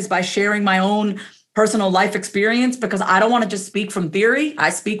do that is by sharing my own personal life experience, because I don't want to just speak from theory. I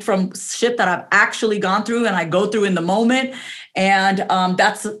speak from shit that I've actually gone through and I go through in the moment. And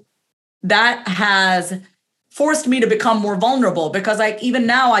that has forced me to become more vulnerable, because even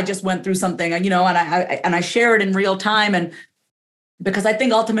now I just went through something, and I share it in real time. And because I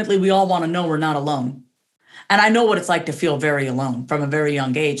think ultimately we all want to know we're not alone. And I know what it's like to feel very alone from a very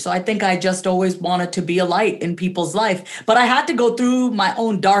young age. So I think I just always wanted to be a light in people's life. But I had to go through my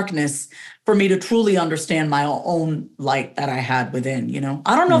own darkness for me to truly understand my own light that I had within,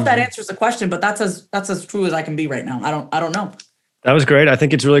 I don't know if that answers the question, but that's as true as I can be right now. I don't know. That was great. I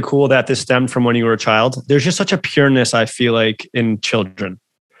think it's really cool that this stemmed from when you were a child. There's just such a pureness, I feel like, in children.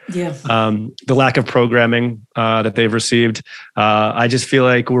 Yeah. The lack of programming that they've received. I just feel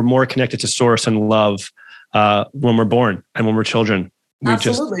like we're more connected to source and love when we're born and when we're children.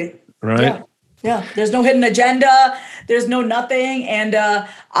 Absolutely. Right? Yeah. Yeah, there's no hidden agenda. There's no nothing. And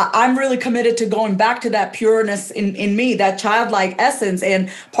I'm really committed to going back to that pureness in me, that childlike essence. And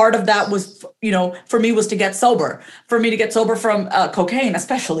part of that was, for me, was to get sober. For me to get sober from cocaine,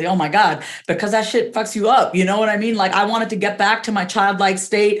 especially. Oh, my God, because that shit fucks you up. You know what I mean? Like, I wanted to get back to my childlike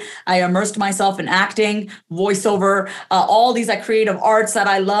state. I immersed myself in acting, voiceover, all these creative arts that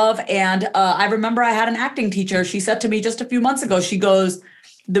I love. And I remember I had an acting teacher. She said to me just a few months ago, she goes,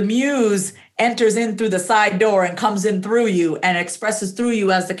 the muse enters in through the side door and comes in through you and expresses through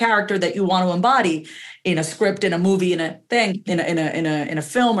you as the character that you want to embody in a script, in a movie, in a thing, in a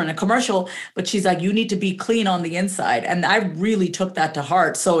film or in a commercial. But she's like, you need to be clean on the inside. And I really took that to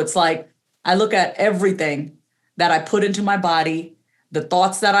heart. So it's like, I look at everything that I put into my body, the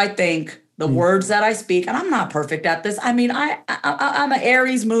thoughts that I think, the words that I speak, and I'm not perfect at this. I mean, I'm an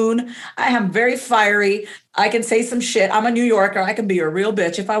Aries moon. I am very fiery. I can say some shit. I'm a New Yorker. I can be a real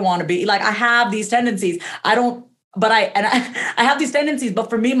bitch if I want to be. Like, I have these tendencies. I have these tendencies,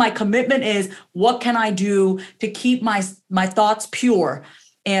 but for me, my commitment is, what can I do to keep my thoughts pure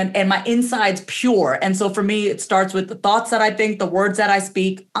and my insides pure? And so for me, it starts with the thoughts that I think, the words that I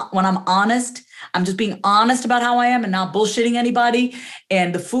speak. When I'm honest, I'm just being honest about how I am and not bullshitting anybody,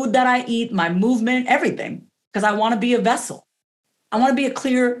 and the food that I eat, my movement, everything, because I want to be a vessel. I want to be a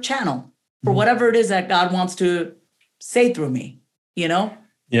clear channel for whatever it is that God wants to say through me, Yeah.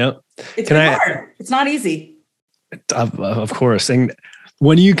 It's hard. It's not easy. Of course. And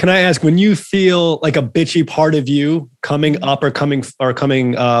can I ask, when you feel like a bitchy part of you coming up or coming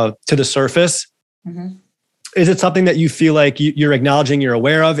to the surface, is it something that you feel like you're acknowledging, you're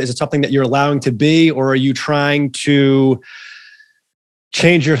aware of? Is it something that you're allowing to be, or are you trying to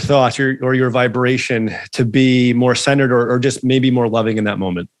change your thoughts or your vibration to be more centered or just maybe more loving in that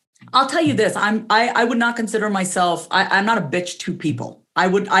moment? I'll tell you this. I would not consider myself, I'm not a bitch to people. I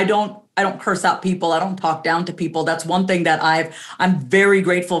don't curse out people. I don't talk down to people. That's one thing that I'm very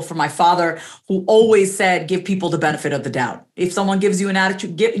grateful for my father, who always said, give people the benefit of the doubt. If someone gives you an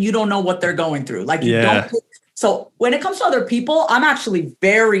attitude, you don't know what they're going through. Like, you don't. So when it comes to other people, I'm actually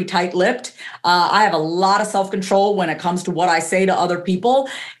very tight-lipped. I have a lot of self-control when it comes to what I say to other people.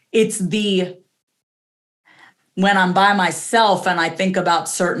 It's when I'm by myself and I think about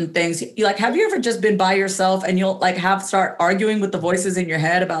certain things. Have you ever just been by yourself and you'll start arguing with the voices in your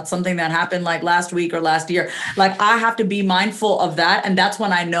head about something that happened like last week or last year? Like, I have to be mindful of that. And that's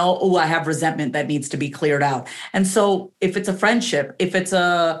when I know, I have resentment that needs to be cleared out. And so if it's a friendship, if it's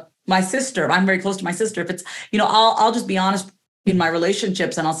my sister, I'm very close to my sister. If it's, I'll just be honest in my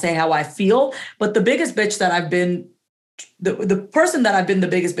relationships and I'll say how I feel. But the biggest bitch that I've been, the person that I've been the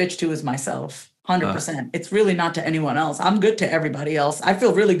biggest bitch to is myself. 100%. It's really not to anyone else. I'm good to everybody else. I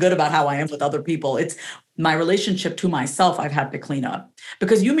feel really good about how I am with other people. It's my relationship to myself I've had to clean up.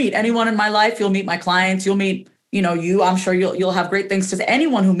 Because you meet anyone in my life, you'll meet my clients, you'll meet I'm sure you'll have great things to say.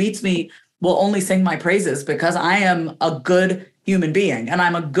 Anyone who meets me will only sing my praises because I am a good human being and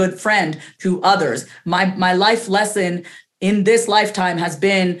I'm a good friend to others. My life lesson in this lifetime has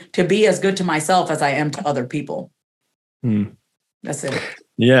been to be as good to myself as I am to other people. That's it.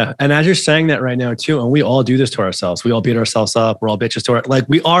 Yeah. And as you're saying that right now too, and we all do this to ourselves. We all beat ourselves up. We're all bitches to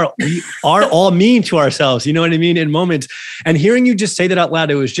we are all mean to ourselves. You know what I mean? In moments. And hearing you just say that out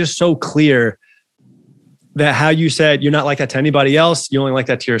loud, it was just so clear that how you said you're not like that to anybody else. You only like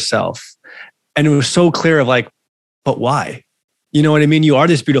that to yourself. And it was so clear of but why? You know what I mean? You are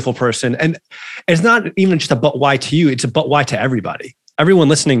this beautiful person. And it's not even just a but why to you. It's a but why to everybody. Everyone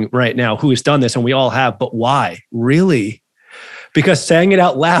listening right now who has done this, and we all have, but why? Really? Because saying it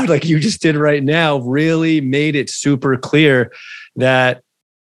out loud like you just did right now really made it super clear that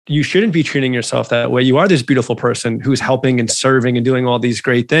you shouldn't be treating yourself that way. You are this beautiful person who's helping and serving and doing all these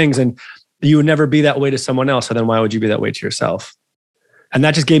great things. And you would never be that way to someone else. So then why would you be that way to yourself? And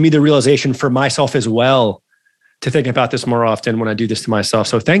that just gave me the realization for myself as well to think about this more often when I do this to myself.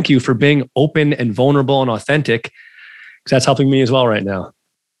 So thank you for being open and vulnerable and authentic, because that's helping me as well right now.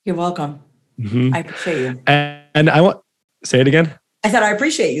 You're welcome. I appreciate you. And I want, say it again. I said, I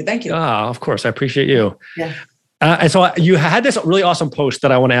appreciate you. Thank you. Of course. I appreciate you. Yeah. And so you had this really awesome post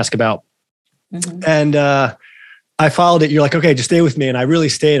that I want to ask about. And I followed it. You're like, okay, just stay with me. And I really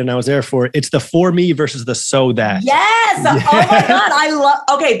stayed and I was there for it. It's the for me versus the so that. Yes. Yeah. Oh my God.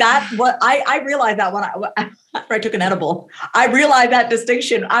 I realized that when after I took an edible, I realized that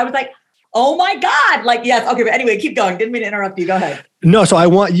distinction. I was like, oh my God. Yes. Okay. But anyway, keep going. Didn't mean to interrupt you. Go ahead. No. So I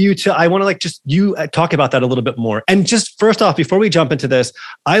want to you talk about that a little bit more. And just first off, before we jump into this,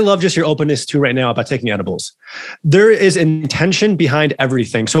 I love just your openness too right now about taking edibles. There is intention behind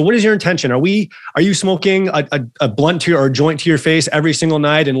everything. So what is your intention? Are you smoking a blunt or a joint to your face every single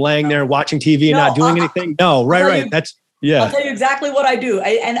night and laying there watching TV and not doing anything? No. Right. Yeah. I'll tell you exactly what I do.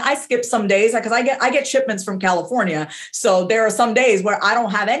 I skip some days because I get shipments from California. So there are some days where I don't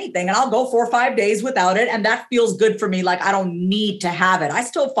have anything and I'll go 4 or 5 days without it. And that feels good for me. I don't need to have it. I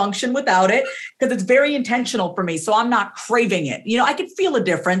still function without it because it's very intentional for me. So I'm not craving it. I can feel a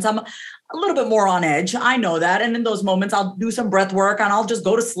difference. I'm a little bit more on edge. I know that. And in those moments, I'll do some breath work and I'll just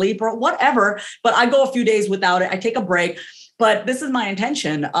go to sleep or whatever. But I go a few days without it. I take a break. But this is my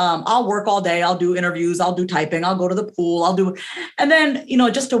intention. I'll work all day. I'll do interviews. I'll do typing. I'll go to the pool. And then,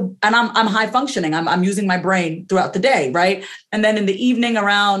 and I'm high functioning. I'm using my brain throughout the day. Right. And then in the evening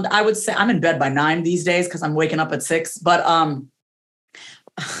around, I would say I'm in bed by 9 these days because I'm waking up at 6. But,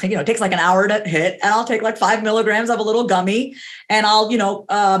 it takes an hour to hit and I'll take 5 milligrams of a little gummy and I'll,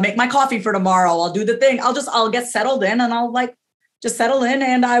 make my coffee for tomorrow. I'll do the thing. I'll get settled in and I'll just settle in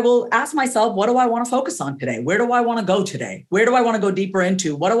and I will ask myself, what do I want to focus on today? Where do I want to go today? Where do I want to go deeper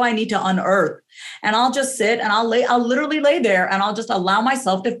into? What do I need to unearth? And I'll just sit and I'll literally lay there and I'll just allow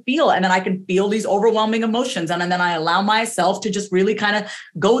myself to feel. And then I can feel these overwhelming emotions. And then I allow myself to just really kind of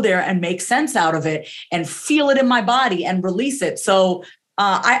go there and make sense out of it and feel it in my body and release it. So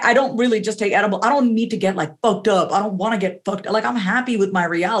I don't really just take edible. I don't need to get fucked up. I don't want to get fucked up. I'm happy with my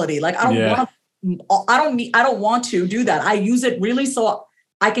reality. I don't want to do that. I use it really so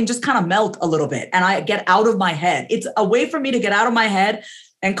I can just kind of melt a little bit and I get out of my head. It's a way for me to get out of my head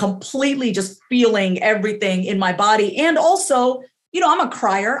and completely just feeling everything in my body. And also, I'm a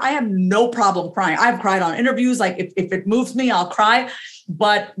crier. I have no problem crying. I've cried on interviews. If it moves me, I'll cry.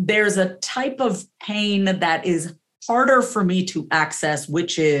 But there's a type of pain that is harder for me to access,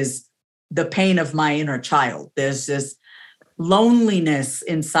 which is the pain of my inner child. There's this loneliness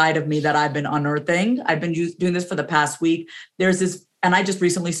inside of me that I've been unearthing. I've been doing this for the past week. There's this, and I just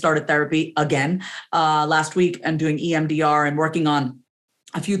recently started therapy again last week and doing EMDR and working on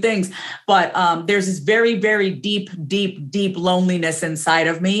a few things. But there's this very, very deep, deep, deep loneliness inside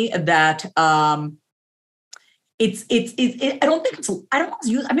of me that I don't want to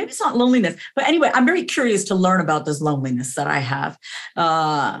use, maybe it's not loneliness, but anyway, I'm very curious to learn about this loneliness that I have.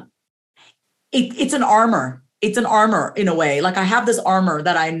 It's an armor. It's an armor in a way. I have this armor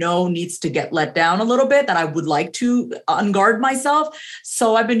that I know needs to get let down a little bit, that I would like to unguard myself.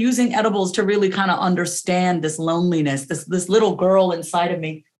 So I've been using edibles to really kind of understand this loneliness, this little girl inside of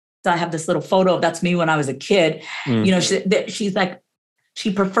me. So I have this little photo of that's me when I was a kid. She's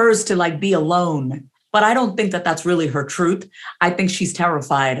she prefers to be alone, but I don't think that that's really her truth. I think she's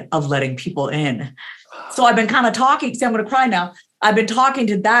terrified of letting people in. So I've been kind of talking, see, I'm going to cry now. I've been talking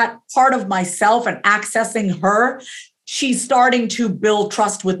to that part of myself and accessing her. She's starting to build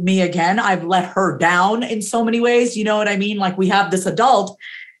trust with me again. I've let her down in so many ways. You know what I mean? We have this adult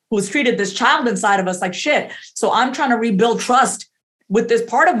who's treated this child inside of us like shit. So I'm trying to rebuild trust with this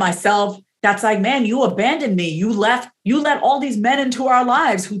part of myself. that's like, man, you abandoned me. You let all these men into our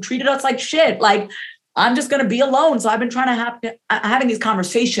lives who treated us like shit. Like, I'm just going to be alone. So I've been trying to having these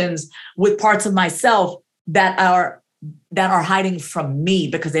conversations with parts of myself that are hiding from me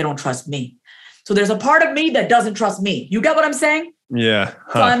because they don't trust me. So there's a part of me that doesn't trust me. You get what I'm saying? Yeah.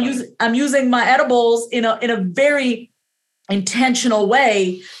 Huh. So I'm using my edibles in a very intentional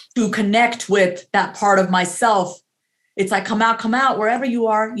way to connect with that part of myself. It's like, come out, wherever you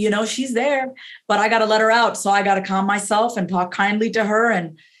are, she's there, but I got to let her out. So I got to calm myself and talk kindly to her,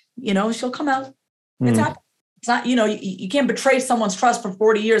 and, she'll come out. It's happening. It's not, you can't betray someone's trust for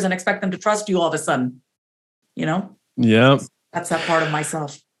 40 years and expect them to trust you all of a sudden, Yeah. That's that part of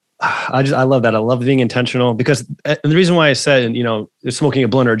myself. I love that. I love being intentional, because and the reason why I said, smoking a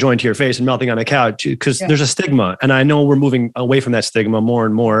blunt or a joint to your face and melting on a couch, because there's a stigma. And I know we're moving away from that stigma more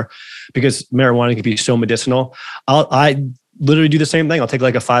and more, because marijuana can be so medicinal. I literally do the same thing. I'll take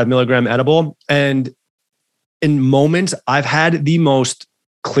like a 5 milligram edible. And in moments, I've had the most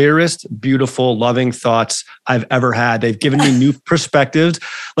clearest, beautiful, loving thoughts I've ever had. They've given me new perspectives.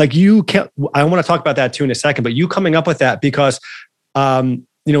 Like I want to talk about that too in a second, but you coming up with that, because,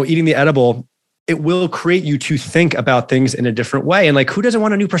 eating the edible, it will create you to think about things in a different way. And like, who doesn't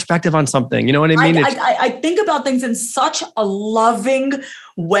want a new perspective on something? You know what I mean? I think about things in such a loving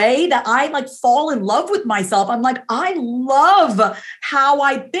way that I like fall in love with myself. I'm like, I love how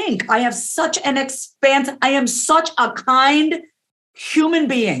I think. I have such an expanse. I am such a kind human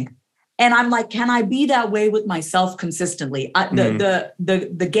being. And I'm like, can I be that way with myself consistently?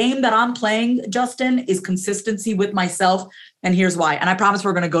 The game that I'm playing, Justin, is consistency with myself. And here's why. And I promise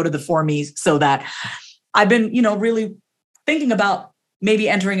we're going to go to the 4 me's, so that I've been, really thinking about maybe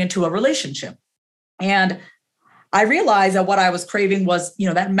entering into a relationship. And I realized that what I was craving was,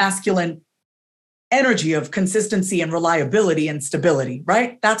 that masculine energy of consistency and reliability and stability,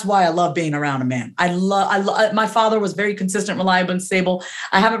 right? That's why I love being around a man. My father was very consistent, reliable, and stable.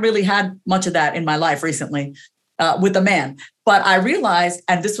 I haven't really had much of that in my life recently with a man, but I realized,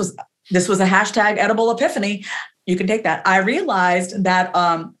 and this was a hashtag edible epiphany. You can take that. I realized that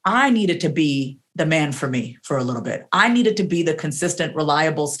I needed to be the man for me for a little bit. I needed to be the consistent,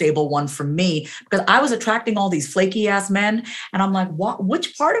 reliable, stable one for me, because I was attracting all these flaky ass men. And I'm like,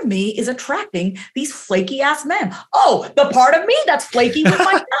 which part of me is attracting these flaky ass men? Oh, the part of me that's flaky with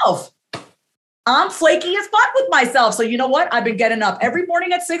myself. I'm flaky as fuck with myself. So you know what? I've been getting up every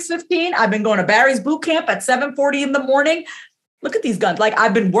morning at 6:15. I've been going to Barry's boot camp at 7:40 in the morning. Look at these guns. Like,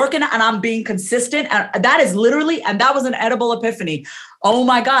 I've been working and I'm being consistent. And that was an edible epiphany. Oh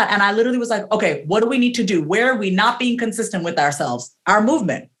my God. And I literally was like, okay, what do we need to do? Where are we not being consistent with ourselves? Our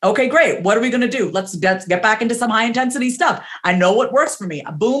movement. Okay, great. What are we going to do? Let's get back into some high intensity stuff. I know what works for me.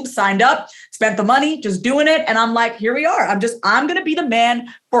 Boom, signed up, spent the money, just doing it. And I'm like, here we are. I'm going to be the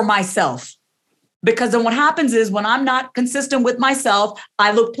man for myself. Because then what happens is, when I'm not consistent with myself,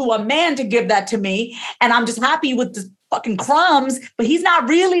 I look to a man to give that to me. And I'm just happy with the fucking crumbs, but he's not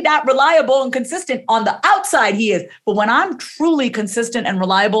really that reliable and consistent. On the outside, he is. But when I'm truly consistent and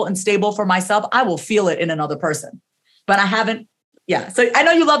reliable and stable for myself, I will feel it in another person. But I haven't. Yeah. So I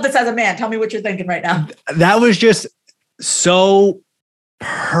know you love this as a man. Tell me what you're thinking right now. That was just so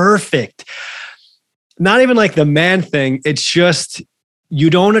perfect. Not even like the man thing. It's just, you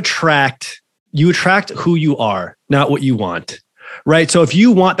attract who you are, not what you want. Right. So if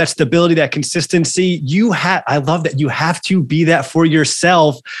you want that stability, that consistency, I love that you have to be that for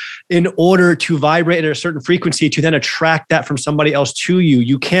yourself in order to vibrate at a certain frequency to then attract that from somebody else to you.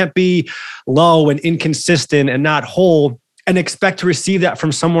 You can't be low and inconsistent and not whole and expect to receive that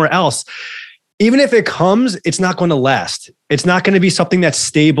from somewhere else. Even if it comes, it's not going to last. It's not going to be something that's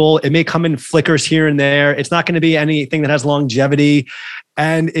stable. It may come in flickers here and there. It's not going to be anything that has longevity.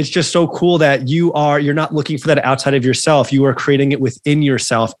 And it's just so cool that you're not looking for that outside of yourself. You are creating it within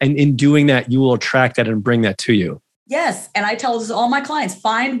yourself. And in doing that, you will attract that and bring that to you. Yes. And I tell this to all my clients,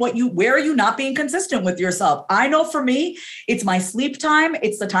 where are you not being consistent with yourself? I know for me, it's my sleep time.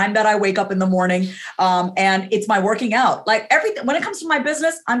 It's the time that I wake up in the morning. And it's my working out. Like, everything, when it comes to my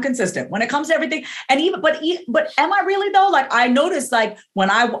business, I'm consistent. When it comes to everything, but am I really though? Like, I noticed, like,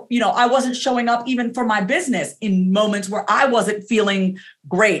 when I wasn't showing up even for my business in moments where I wasn't feeling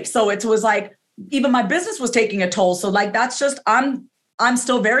great. So it was like, even my business was taking a toll. So like, that's just, I'm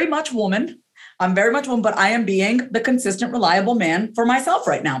still very much woman. I'm very much one, but I am being the consistent, reliable man for myself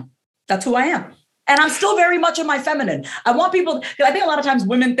right now. That's who I am. And I'm still very much in my feminine. I want people, I think a lot of times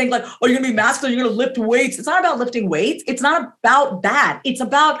women think like, oh, you're going to be masculine, you're going to lift weights. It's not about lifting weights. It's not about that. It's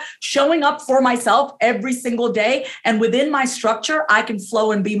about showing up for myself every single day. And within my structure, I can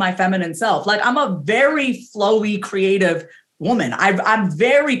flow and be my feminine self. Like, I'm a very flowy, creative woman. I'm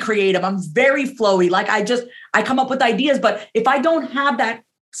very creative. I'm very flowy. Like I come up with ideas, but if I don't have that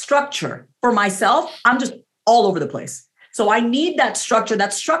structure for myself, I'm just all over the place. So I need that structure.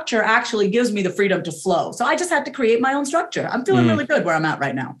 That structure actually gives me the freedom to flow. So I just had to create my own structure. I'm feeling really good where I'm at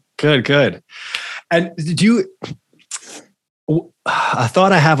right now. Good. And I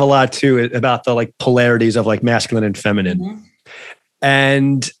thought I have a lot too about the like polarities of like masculine and feminine. Mm-hmm.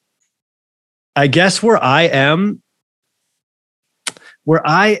 And I guess where I am,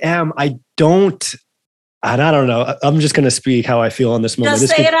 I don't know. I'm just going to speak how I feel in this moment.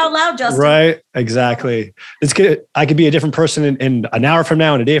 Just say it out loud, Justin. Right? Exactly. I could be a different person in an hour from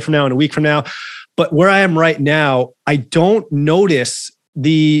now, in a day from now, in a week from now. But where I am right now, I don't notice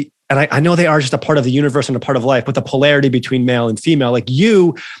and I know they are just a part of the universe and a part of life, but the polarity between male and female, like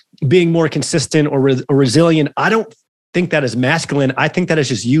you being more consistent or resilient, I don't think that is masculine. I think that is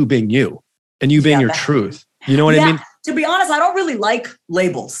just you being you and you being your truth. You know what I mean? To be honest, I don't really like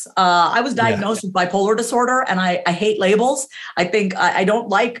labels. I was diagnosed with bipolar disorder and I hate labels. I think I don't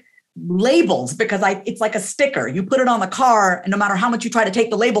like labels because it's like a sticker. You put it on the car and no matter how much you try to take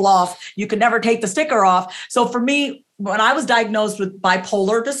the label off, you can never take the sticker off. So for me, when I was diagnosed with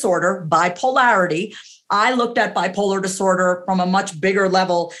bipolar disorder, bipolarity, I looked at bipolar disorder from a much bigger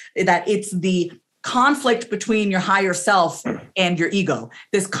level, that it's the conflict between your higher self and your ego,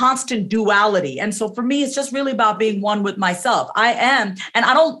 this constant duality. And so for me, it's just really about being one with myself. I am, and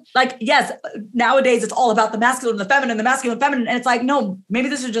I don't like, yes, nowadays it's all about the masculine, the feminine, the masculine, feminine. And it's like, no, maybe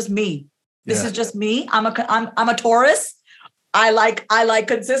this is just me. This is just me. I'm a Taurus. I like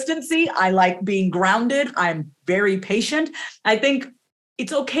consistency. I like being grounded. I'm very patient. I think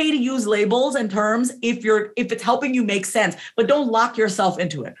it's okay to use labels and terms if it's helping you make sense, but don't lock yourself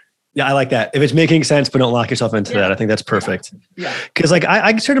into it. Yeah, I like that. If it's making sense, but don't lock yourself into that. I think that's perfect. Yeah. Because like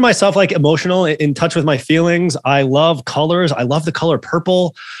I consider myself like emotional, in touch with my feelings. I love colors. I love the color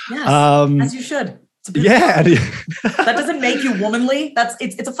purple. Yes, as you should. Yeah. That doesn't make you womanly.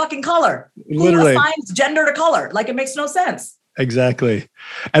 It's a fucking color. Literally. Who assigns gender to color? Like it makes no sense. Exactly.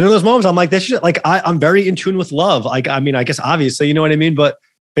 And in those moments, I'm like, this shit, like I'm very in tune with love. Like, I mean, I guess obviously, you know what I mean? But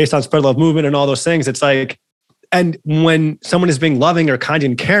based on spread love movement and all those things, it's like, and when someone is being loving or kind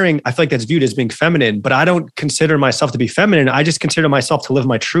and caring, I feel like that's viewed as being feminine, but I don't consider myself to be feminine. I just consider myself to live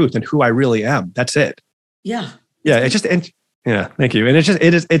my truth and who I really am. That's it. Yeah. Yeah. It's just, yeah, thank you. And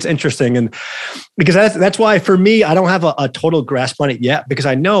it's interesting. And because that's why for me, I don't have a total grasp on it yet, because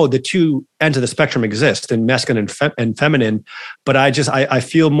I know the two ends of the spectrum exist in masculine and feminine, but I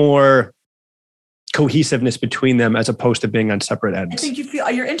feel more cohesiveness between them as opposed to being on separate ends. I think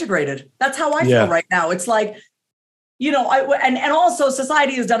you're integrated. That's how I feel right now. It's like, you know, and also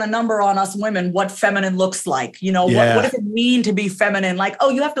society has done a number on us women, what feminine looks like, you know, what does it mean to be feminine? Like, oh,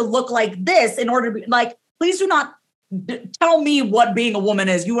 you have to look like this in order to be like, please do not tell me what being a woman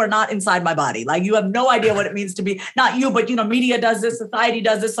is. You are not inside my body. Like you have no idea what it means to be, not you, but you know, media does this, society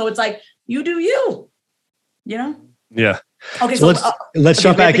does this. So it's like, you do you know? Yeah. Okay. So let's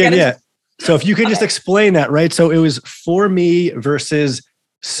jump back in. Yeah. So if you can just explain that, right? So it was for me versus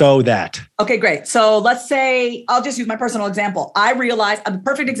so that. Okay, great. So let's say, I'll just use my personal example. I realized a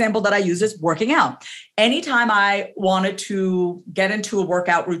perfect example that I use is working out. Anytime I wanted to get into a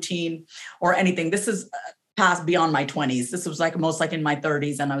workout routine or anything, this is past beyond my 20s. This was like most like in my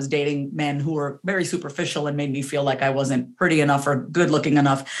 30s. And I was dating men who were very superficial and made me feel like I wasn't pretty enough or good looking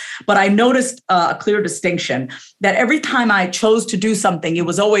enough. But I noticed a clear distinction that every time I chose to do something, it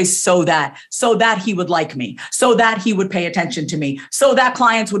was always so that he would like me, so that he would pay attention to me, so that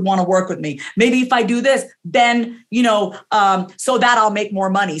clients would want to work with me. Maybe if I do this, then, you know, so that I'll make more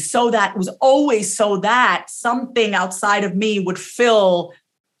money. So that it was always so that something outside of me would fill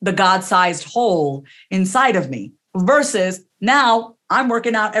the God-sized hole inside of me, versus now I'm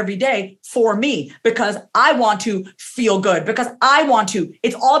working out every day for me because I want to feel good, because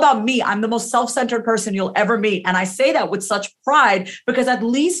it's all about me. I'm the most self-centered person you'll ever meet. And I say that with such pride because at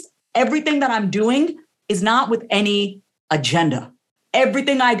least everything that I'm doing is not with any agenda.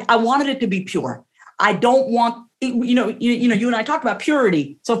 Everything I wanted it to be pure. I don't want, you and I talked about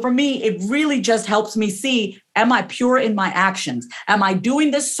purity. So for me, it really just helps me see, am I pure in my actions? Am I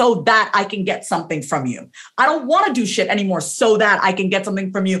doing this so that I can get something from you? I don't want to do shit anymore so that I can get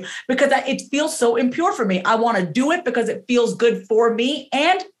something from you because it feels so impure for me. I want to do it because it feels good for me.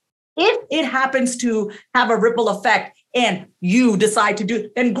 And if it happens to have a ripple effect and you decide to do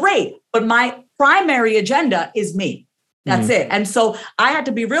it, then great. But my primary agenda is me. That's it. And so I had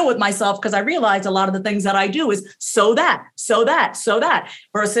to be real with myself because I realized a lot of the things that I do is so that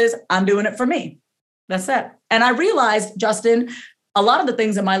versus I'm doing it for me. That's it. And I realized, Justin, a lot of the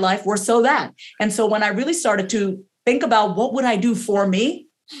things in my life were so that. And so when I really started to think about what would I do for me,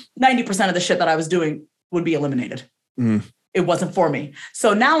 90% of the shit that I was doing would be eliminated. It wasn't for me.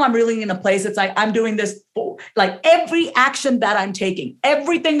 So now I'm really in a place, it's like, I'm doing this for, like every action that I'm taking,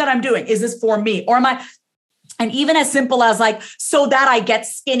 everything that I'm doing, is this for me? Or am I, and even as simple as like, so that I get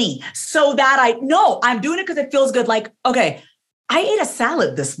skinny, so that no, I'm doing it because it feels good. Like, okay, I ate a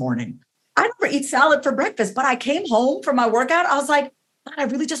salad this morning. I never eat salad for breakfast, but I came home from my workout. I was like, God, I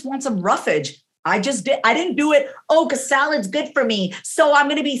really just want some roughage. I didn't do it. Oh, because salad's good for me, so I'm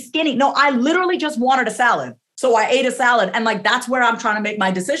going to be skinny. No, I literally just wanted a salad. So I ate a salad. And like, that's where I'm trying to make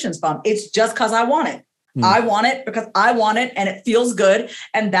my decisions from. It's just because I want it. I want it because I want it and it feels good.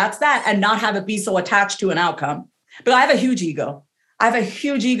 And that's that. And not have it be so attached to an outcome. But I have a huge ego.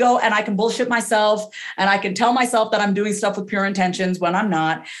 And I can bullshit myself and I can tell myself that I'm doing stuff with pure intentions when I'm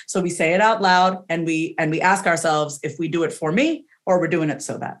not. So we say it out loud and we ask ourselves if we do it for me or we're doing it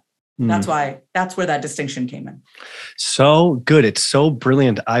so that. That's where that distinction came in. So good. It's so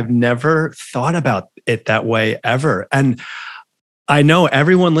brilliant. I've never thought about it that way ever. And I know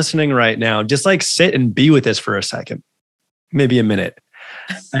everyone listening right now, just like sit and be with this for a second, maybe a minute,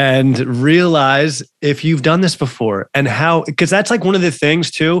 and realize if you've done this before and how, because that's like one of the things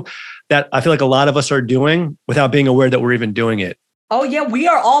too, that I feel like a lot of us are doing without being aware that we're even doing it. Oh yeah, we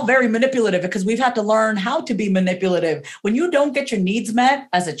are all very manipulative because we've had to learn how to be manipulative. When you don't get your needs met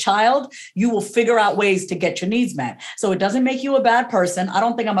as a child, you will figure out ways to get your needs met. So it doesn't make you a bad person. I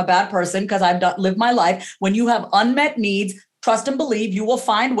don't think I'm a bad person because I've lived my life. When you have unmet needs, trust and believe you will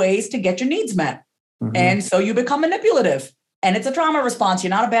find ways to get your needs met. And so you become manipulative. And it's a trauma response.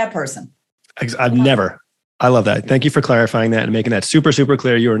 You're not a bad person. I love that. Thank you for clarifying that and making that super, super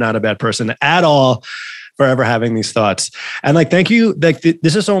clear. You are not a bad person at all for ever having these thoughts. And like, thank you. Like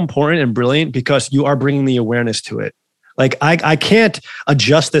this is so important and brilliant because you are bringing the awareness to it. Like I can't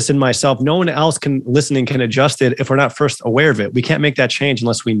adjust this in myself. No one else can adjust it if we're not first aware of it. We can't make that change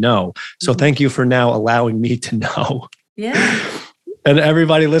unless we know. So thank you for now allowing me to know. Yeah. And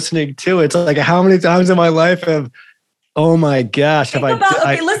everybody listening too. It's like, how many times in my life oh my gosh.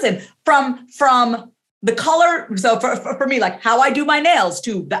 Listen, from the color. So for me, like how I do my nails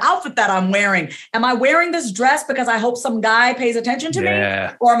to the outfit that I'm wearing. Am I wearing this dress because I hope some guy pays attention to me?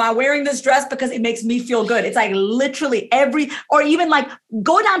 Or am I wearing this dress because it makes me feel good? It's like literally or even like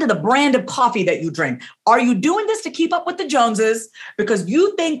go down to the brand of coffee that you drink. Are you doing this to keep up with the Joneses because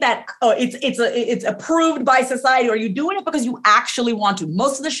you think that it's approved by society? Or are you doing it because you actually want to?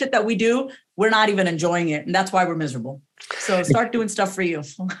 Most of the shit that we do, we're not even enjoying it. And that's why we're miserable. So start doing stuff for you.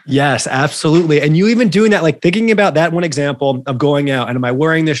 Yes, absolutely. And you even doing that, like thinking about that one example of going out and am I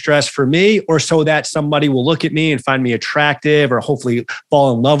wearing this dress for me or so that somebody will look at me and find me attractive or hopefully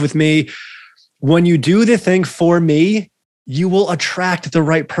fall in love with me? When you do the thing for me, you will attract the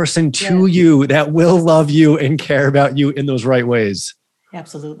right person to you that will love you and care about you in those right ways.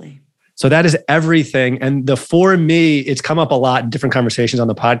 Absolutely. So that is everything. And the for me, it's come up a lot in different conversations on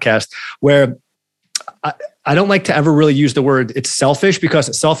the podcast where I don't like to ever really use the word it's selfish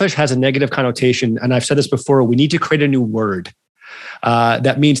because selfish has a negative connotation. And I've said this before, we need to create a new word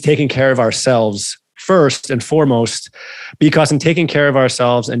that means taking care of ourselves first and foremost, because in taking care of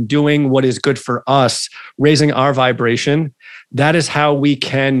ourselves and doing what is good for us, raising our vibration, that is how we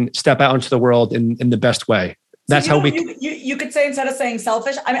can step out into the world in the best way. That's how you could say, instead of saying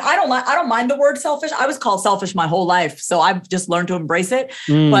selfish, I mean, I don't mind the word selfish. I was called selfish my whole life. So I've just learned to embrace it.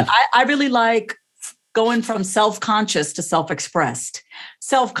 But I really like going from self-conscious to self-expressed.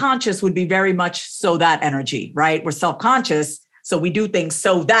 Self-conscious would be very much so that energy, right? We're self-conscious. So we do things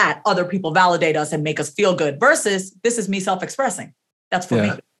so that other people validate us and make us feel good versus this is me self-expressing. That's for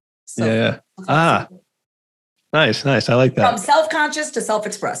me. So, Nice. I like that. From self-conscious to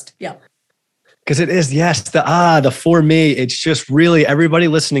self-expressed. Yeah. Because it is, yes, the for me. It's just really everybody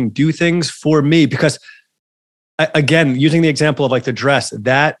listening, do things for me. Because again, using the example of like the dress,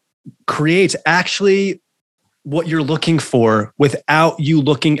 that creates actually what you're looking for without you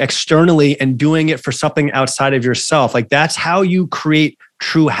looking externally and doing it for something outside of yourself. Like that's how you create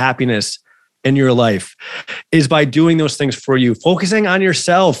true happiness in your life, is by doing those things for you, focusing on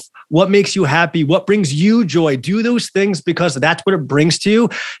yourself. What makes you happy? What brings you joy? Do those things because that's what it brings to you,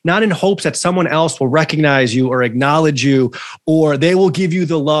 not in hopes that someone else will recognize you or acknowledge you, or they will give you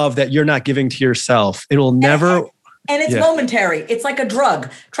the love that you're not giving to yourself. It will never... And it's momentary. It's like a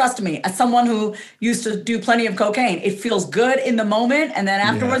drug. Trust me, as someone who used to do plenty of cocaine, it feels good in the moment. And then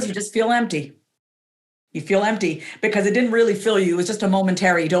afterwards, you just feel empty. You feel empty because it didn't really fill you. It was just a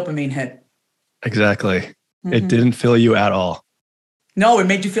momentary dopamine hit. Exactly. It didn't fill you at all. No, it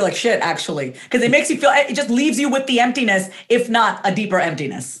made you feel like shit, actually, because it makes you feel, it just leaves you with the emptiness, if not a deeper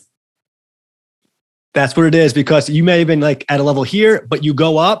emptiness. That's what it is, because you may have been like at a level here, but you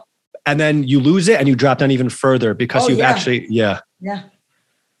go up and then you lose it and you drop down even further because actually, Yeah.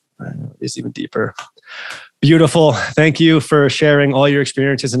 It's even deeper. Beautiful. Thank you for sharing all your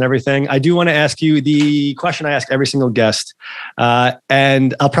experiences and everything. I do want to ask you the question I ask every single guest.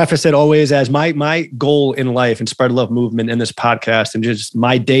 And I'll preface it always as my goal in life and Spread Love movement in this podcast and just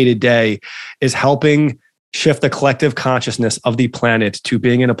my day-to-day is helping shift the collective consciousness of the planet to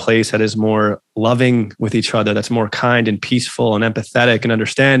being in a place that is more loving with each other, that's more kind and peaceful and empathetic and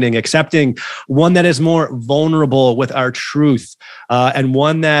understanding, accepting, one that is more vulnerable with our truth, and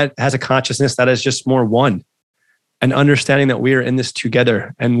one that has a consciousness that is just more one, and understanding that we are in this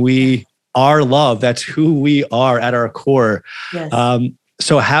together and we are love. That's who we are at our core. Yes.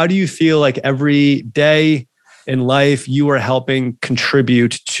 So how do you feel like every day in life you are helping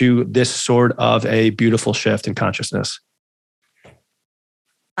contribute to this sort of a beautiful shift in consciousness?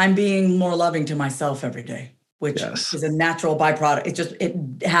 I'm being more loving to myself every day, which is a natural byproduct.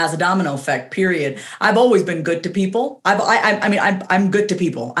 It has a domino effect, period. I've always been good to people. I'm good to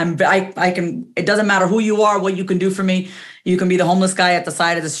people. It doesn't matter who you are, what you can do for me. You can be the homeless guy at the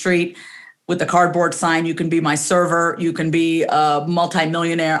side of the street with the cardboard sign. You can be my server. You can be a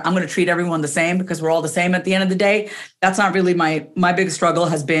multimillionaire. I'm going to treat everyone the same because we're all the same at the end of the day. That's not really my biggest struggle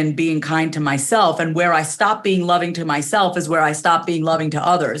has been being kind to myself. And where I stop being loving to myself is where I stop being loving to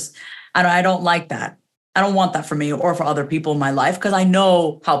others. And I don't like that. I don't want that for me or for other people in my life because I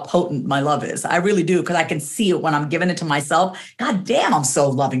know how potent my love is. I really do, because I can see it when I'm giving it to myself. God damn, I'm so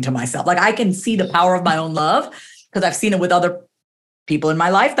loving to myself. Like I can see the power of my own love because I've seen it with other people in my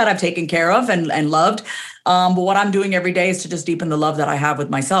life that I've taken care of and loved. But what I'm doing every day is to just deepen the love that I have with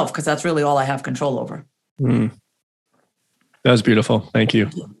myself, because that's really all I have control over. That was beautiful. Thank you.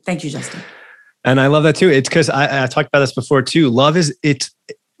 Thank you, Justin. And I love that too. It's because I talked about this before too. Love is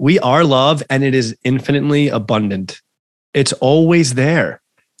we are love, and it is infinitely abundant. It's always there.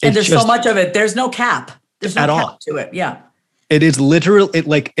 And there's so much of it. There's no cap. There's no cap to it. Yeah. It is literal.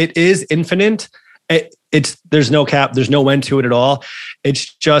 It is infinite. There's no cap. There's no end to it at all.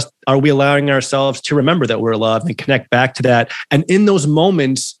 It's just, are we allowing ourselves to remember that we're loved and connect back to that? And in those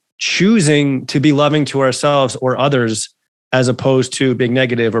moments, choosing to be loving to ourselves or others, as opposed to being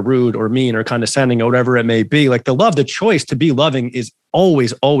negative or rude or mean or condescending or whatever it may be. Like the choice to be loving is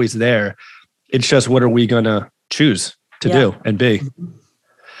always, always there. It's just, what are we going to choose to do and be?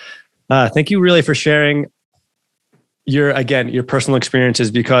 Thank you really for sharing your personal experiences,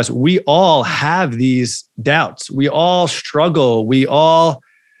 because we all have these doubts. We all struggle. We all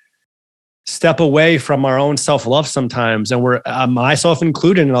step away from our own self-love sometimes. And we're myself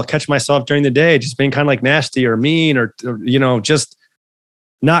included, and I'll catch myself during the day just being kind of like nasty or mean or just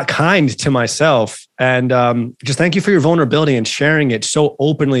not kind to myself. And just thank you for your vulnerability and sharing it so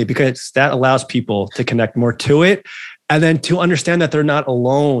openly, because that allows people to connect more to it and then to understand that they're not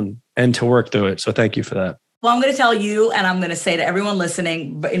alone and to work through it. So thank you for that. Well, I'm going to tell you, and I'm going to say to everyone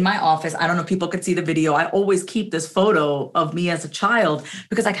listening, but in my office, I don't know if people could see the video. I always keep this photo of me as a child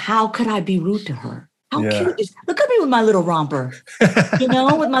because, like, how could I be rude to her? How cute is, look at me with my little romper, with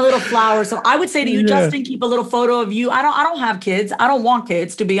my little flowers. So I would say to you, Justin, keep a little photo of you. I don't have kids. I don't want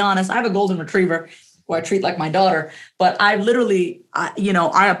kids, to be honest. I have a golden retriever who I treat like my daughter, but I literally,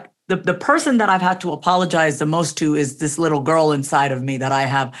 the person that I've had to apologize the most to is this little girl inside of me that I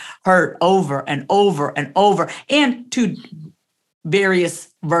have hurt over and over and over, and to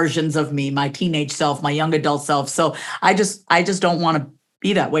various versions of me, my teenage self, my young adult self. So I just don't want to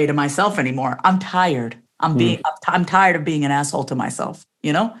be that way to myself anymore. I'm tired. I'm tired of being an asshole to myself,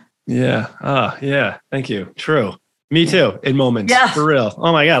 Yeah. Yeah. Thank you. True. Me too, in moments, for real.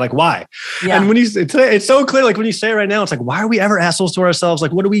 Oh my God, like why? Yeah. And when it's so clear, like when you say it right now, it's like, why are we ever assholes to ourselves?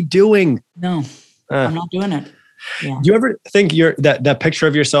 Like, what are we doing? No, I'm not doing it. Yeah. Do you ever think that picture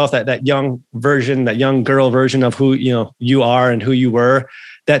of yourself, that young version, that young girl version of who you are and who you were,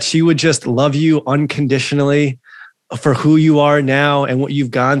 that she would just love you unconditionally for who you are now and what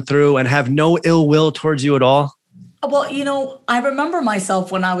you've gone through and have no ill will towards you at all? Well, I remember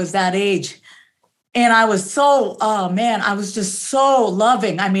myself when I was that age. And I was I was just so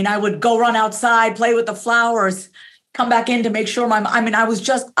loving. I mean, I would go run outside, play with the flowers, come back in to make sure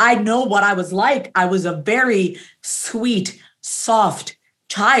I know what I was like. I was a very sweet, soft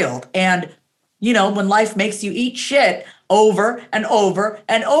child. And, when life makes you eat shit over and over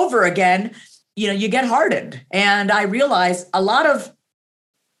and over again, you get hardened. And I realized a lot of,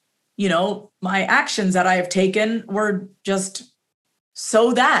 my actions that I have taken were just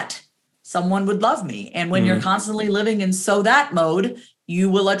so that someone would love me. And when you're constantly living in so that mode, you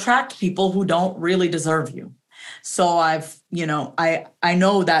will attract people who don't really deserve you. So I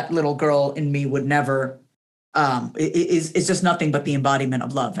know that little girl in me would never, it's just nothing but the embodiment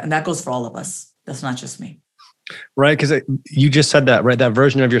of love. And that goes for all of us. That's not just me. Right. Because you just said that, right? That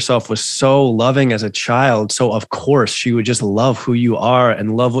version of yourself was so loving as a child. So of course she would just love who you are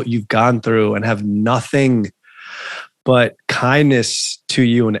and love what you've gone through and have nothing but kindness to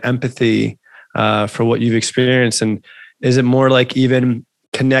you and empathy for what you've experienced. And is it more like even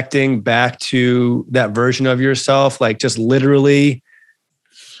connecting back to that version of yourself, like just literally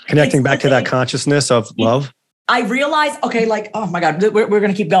connecting back to that consciousness of love? I realized, okay, like, oh my God, we're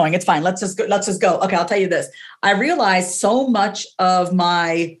going to keep going. It's fine. Let's just go. Okay. I'll tell you this. I realized so much of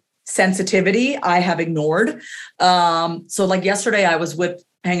my sensitivity I have ignored. So like yesterday I was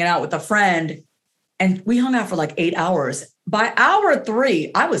hanging out with a friend and we hung out for like 8 hours. By hour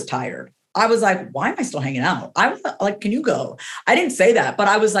 3, I was tired. I was like, why am I still hanging out? I was like, can you go? I didn't say that, but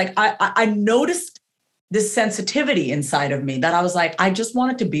I was like, I noticed this sensitivity inside of me that I was like, I just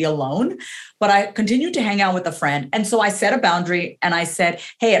wanted to be alone, but I continued to hang out with a friend. And so I set a boundary and I said,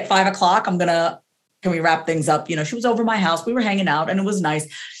 hey, at 5 o'clock, can we wrap things up? She was over my house. We were hanging out and it was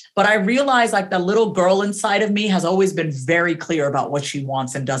nice. But I realized like the little girl inside of me has always been very clear about what she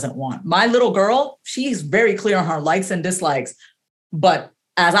wants and doesn't want. My little girl, she's very clear on her likes and dislikes. But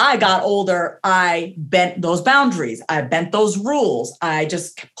as I got older, I bent those boundaries. I bent those rules. I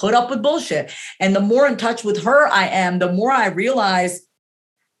just put up with bullshit. And the more in touch with her I am, the more I realize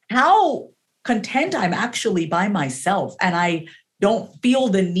how content I'm actually by myself. And I don't feel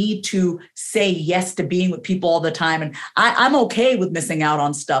the need to say yes to being with people all the time. And I'm okay with missing out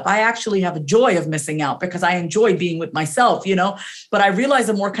on stuff. I actually have a joy of missing out because I enjoy being with myself, But I realize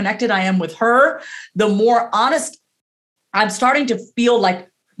the more connected I am with her, the more honest I'm starting to feel like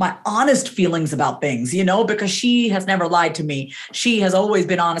my honest feelings about things, because she has never lied to me. She has always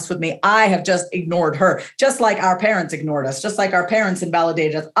been honest with me. I have just ignored her, just like our parents ignored us, just like our parents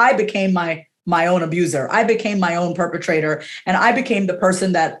invalidated us. I became my own abuser. I became my own perpetrator, and I became the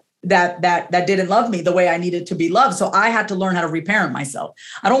person that didn't love me the way I needed to be loved. So I had to learn how to reparent myself.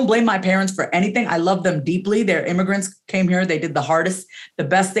 I don't blame my parents for anything. I love them deeply. They're immigrants, came here. They did the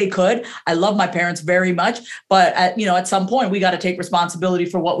best they could. I love my parents very much. But at some point, we got to take responsibility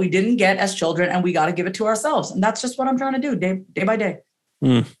for what we didn't get as children, and we got to give it to ourselves. And that's just what I'm trying to do day by day.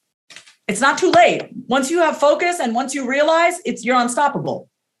 Mm. It's not too late. Once you have focus and once you realize you're unstoppable,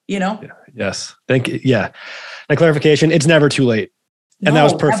 Yeah. Yes. Thank you. Yeah. And clarification, it's never too late. And that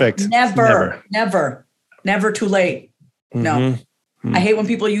was perfect. Never too late. No. Mm-hmm. I hate when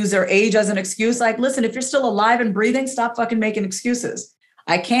people use their age as an excuse. Like, listen, if you're still alive and breathing, stop fucking making excuses.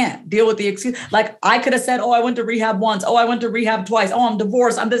 I can't deal with the excuse. Like I could have said, oh, I went to rehab once. Oh, I went to rehab twice. Oh, I'm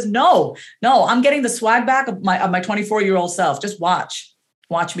divorced. I'm this. No, I'm getting the swag back of my 24-year-old self. Just watch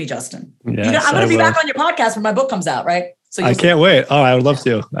me, Justin. Yes, I'm going to be back on your podcast when my book comes out, right? So I can't wait. Oh, I would love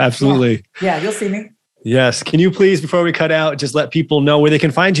to. Absolutely. Yeah, you'll see me. Yes. Can you please, before we cut out, just let people know where they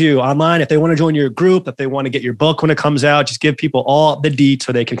can find you online, if they want to join your group, if they want to get your book when it comes out, just give people all the deets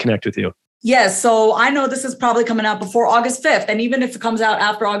so they can connect with you. Yes. So I know this is probably coming out before August 5th. And even if it comes out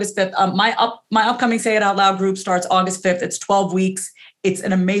after August 5th, my upcoming Say It Out Loud group starts August 5th. It's 12 weeks. It's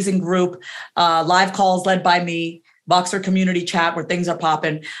an amazing group. Live calls led by me. Boxer community chat where things are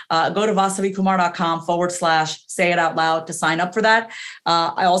popping. Go to vasavikumar.com/say it out loud to sign up for that.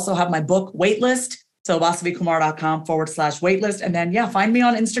 I also have my book waitlist. So vasavikumar.com/waitlist. And then, find me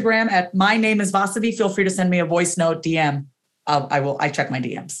on Instagram at my name is Vasavi. Feel free to send me a voice note, DM. I check my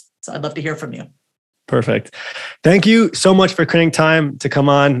DMs. So I'd love to hear from you. Perfect. Thank you so much for creating time to come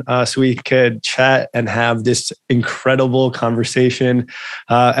on so we could chat and have this incredible conversation.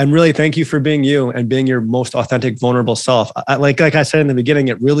 And really thank you for being you and being your most authentic, vulnerable self. Like I said in the beginning,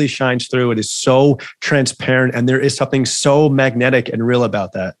 it really shines through. It is so transparent and there is something so magnetic and real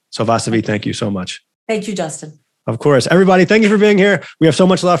about that. So Vasavi, thank you so much. Thank you, Justin. Of course. Everybody, thank you for being here. We have so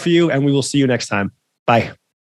much love for you and we will see you next time. Bye.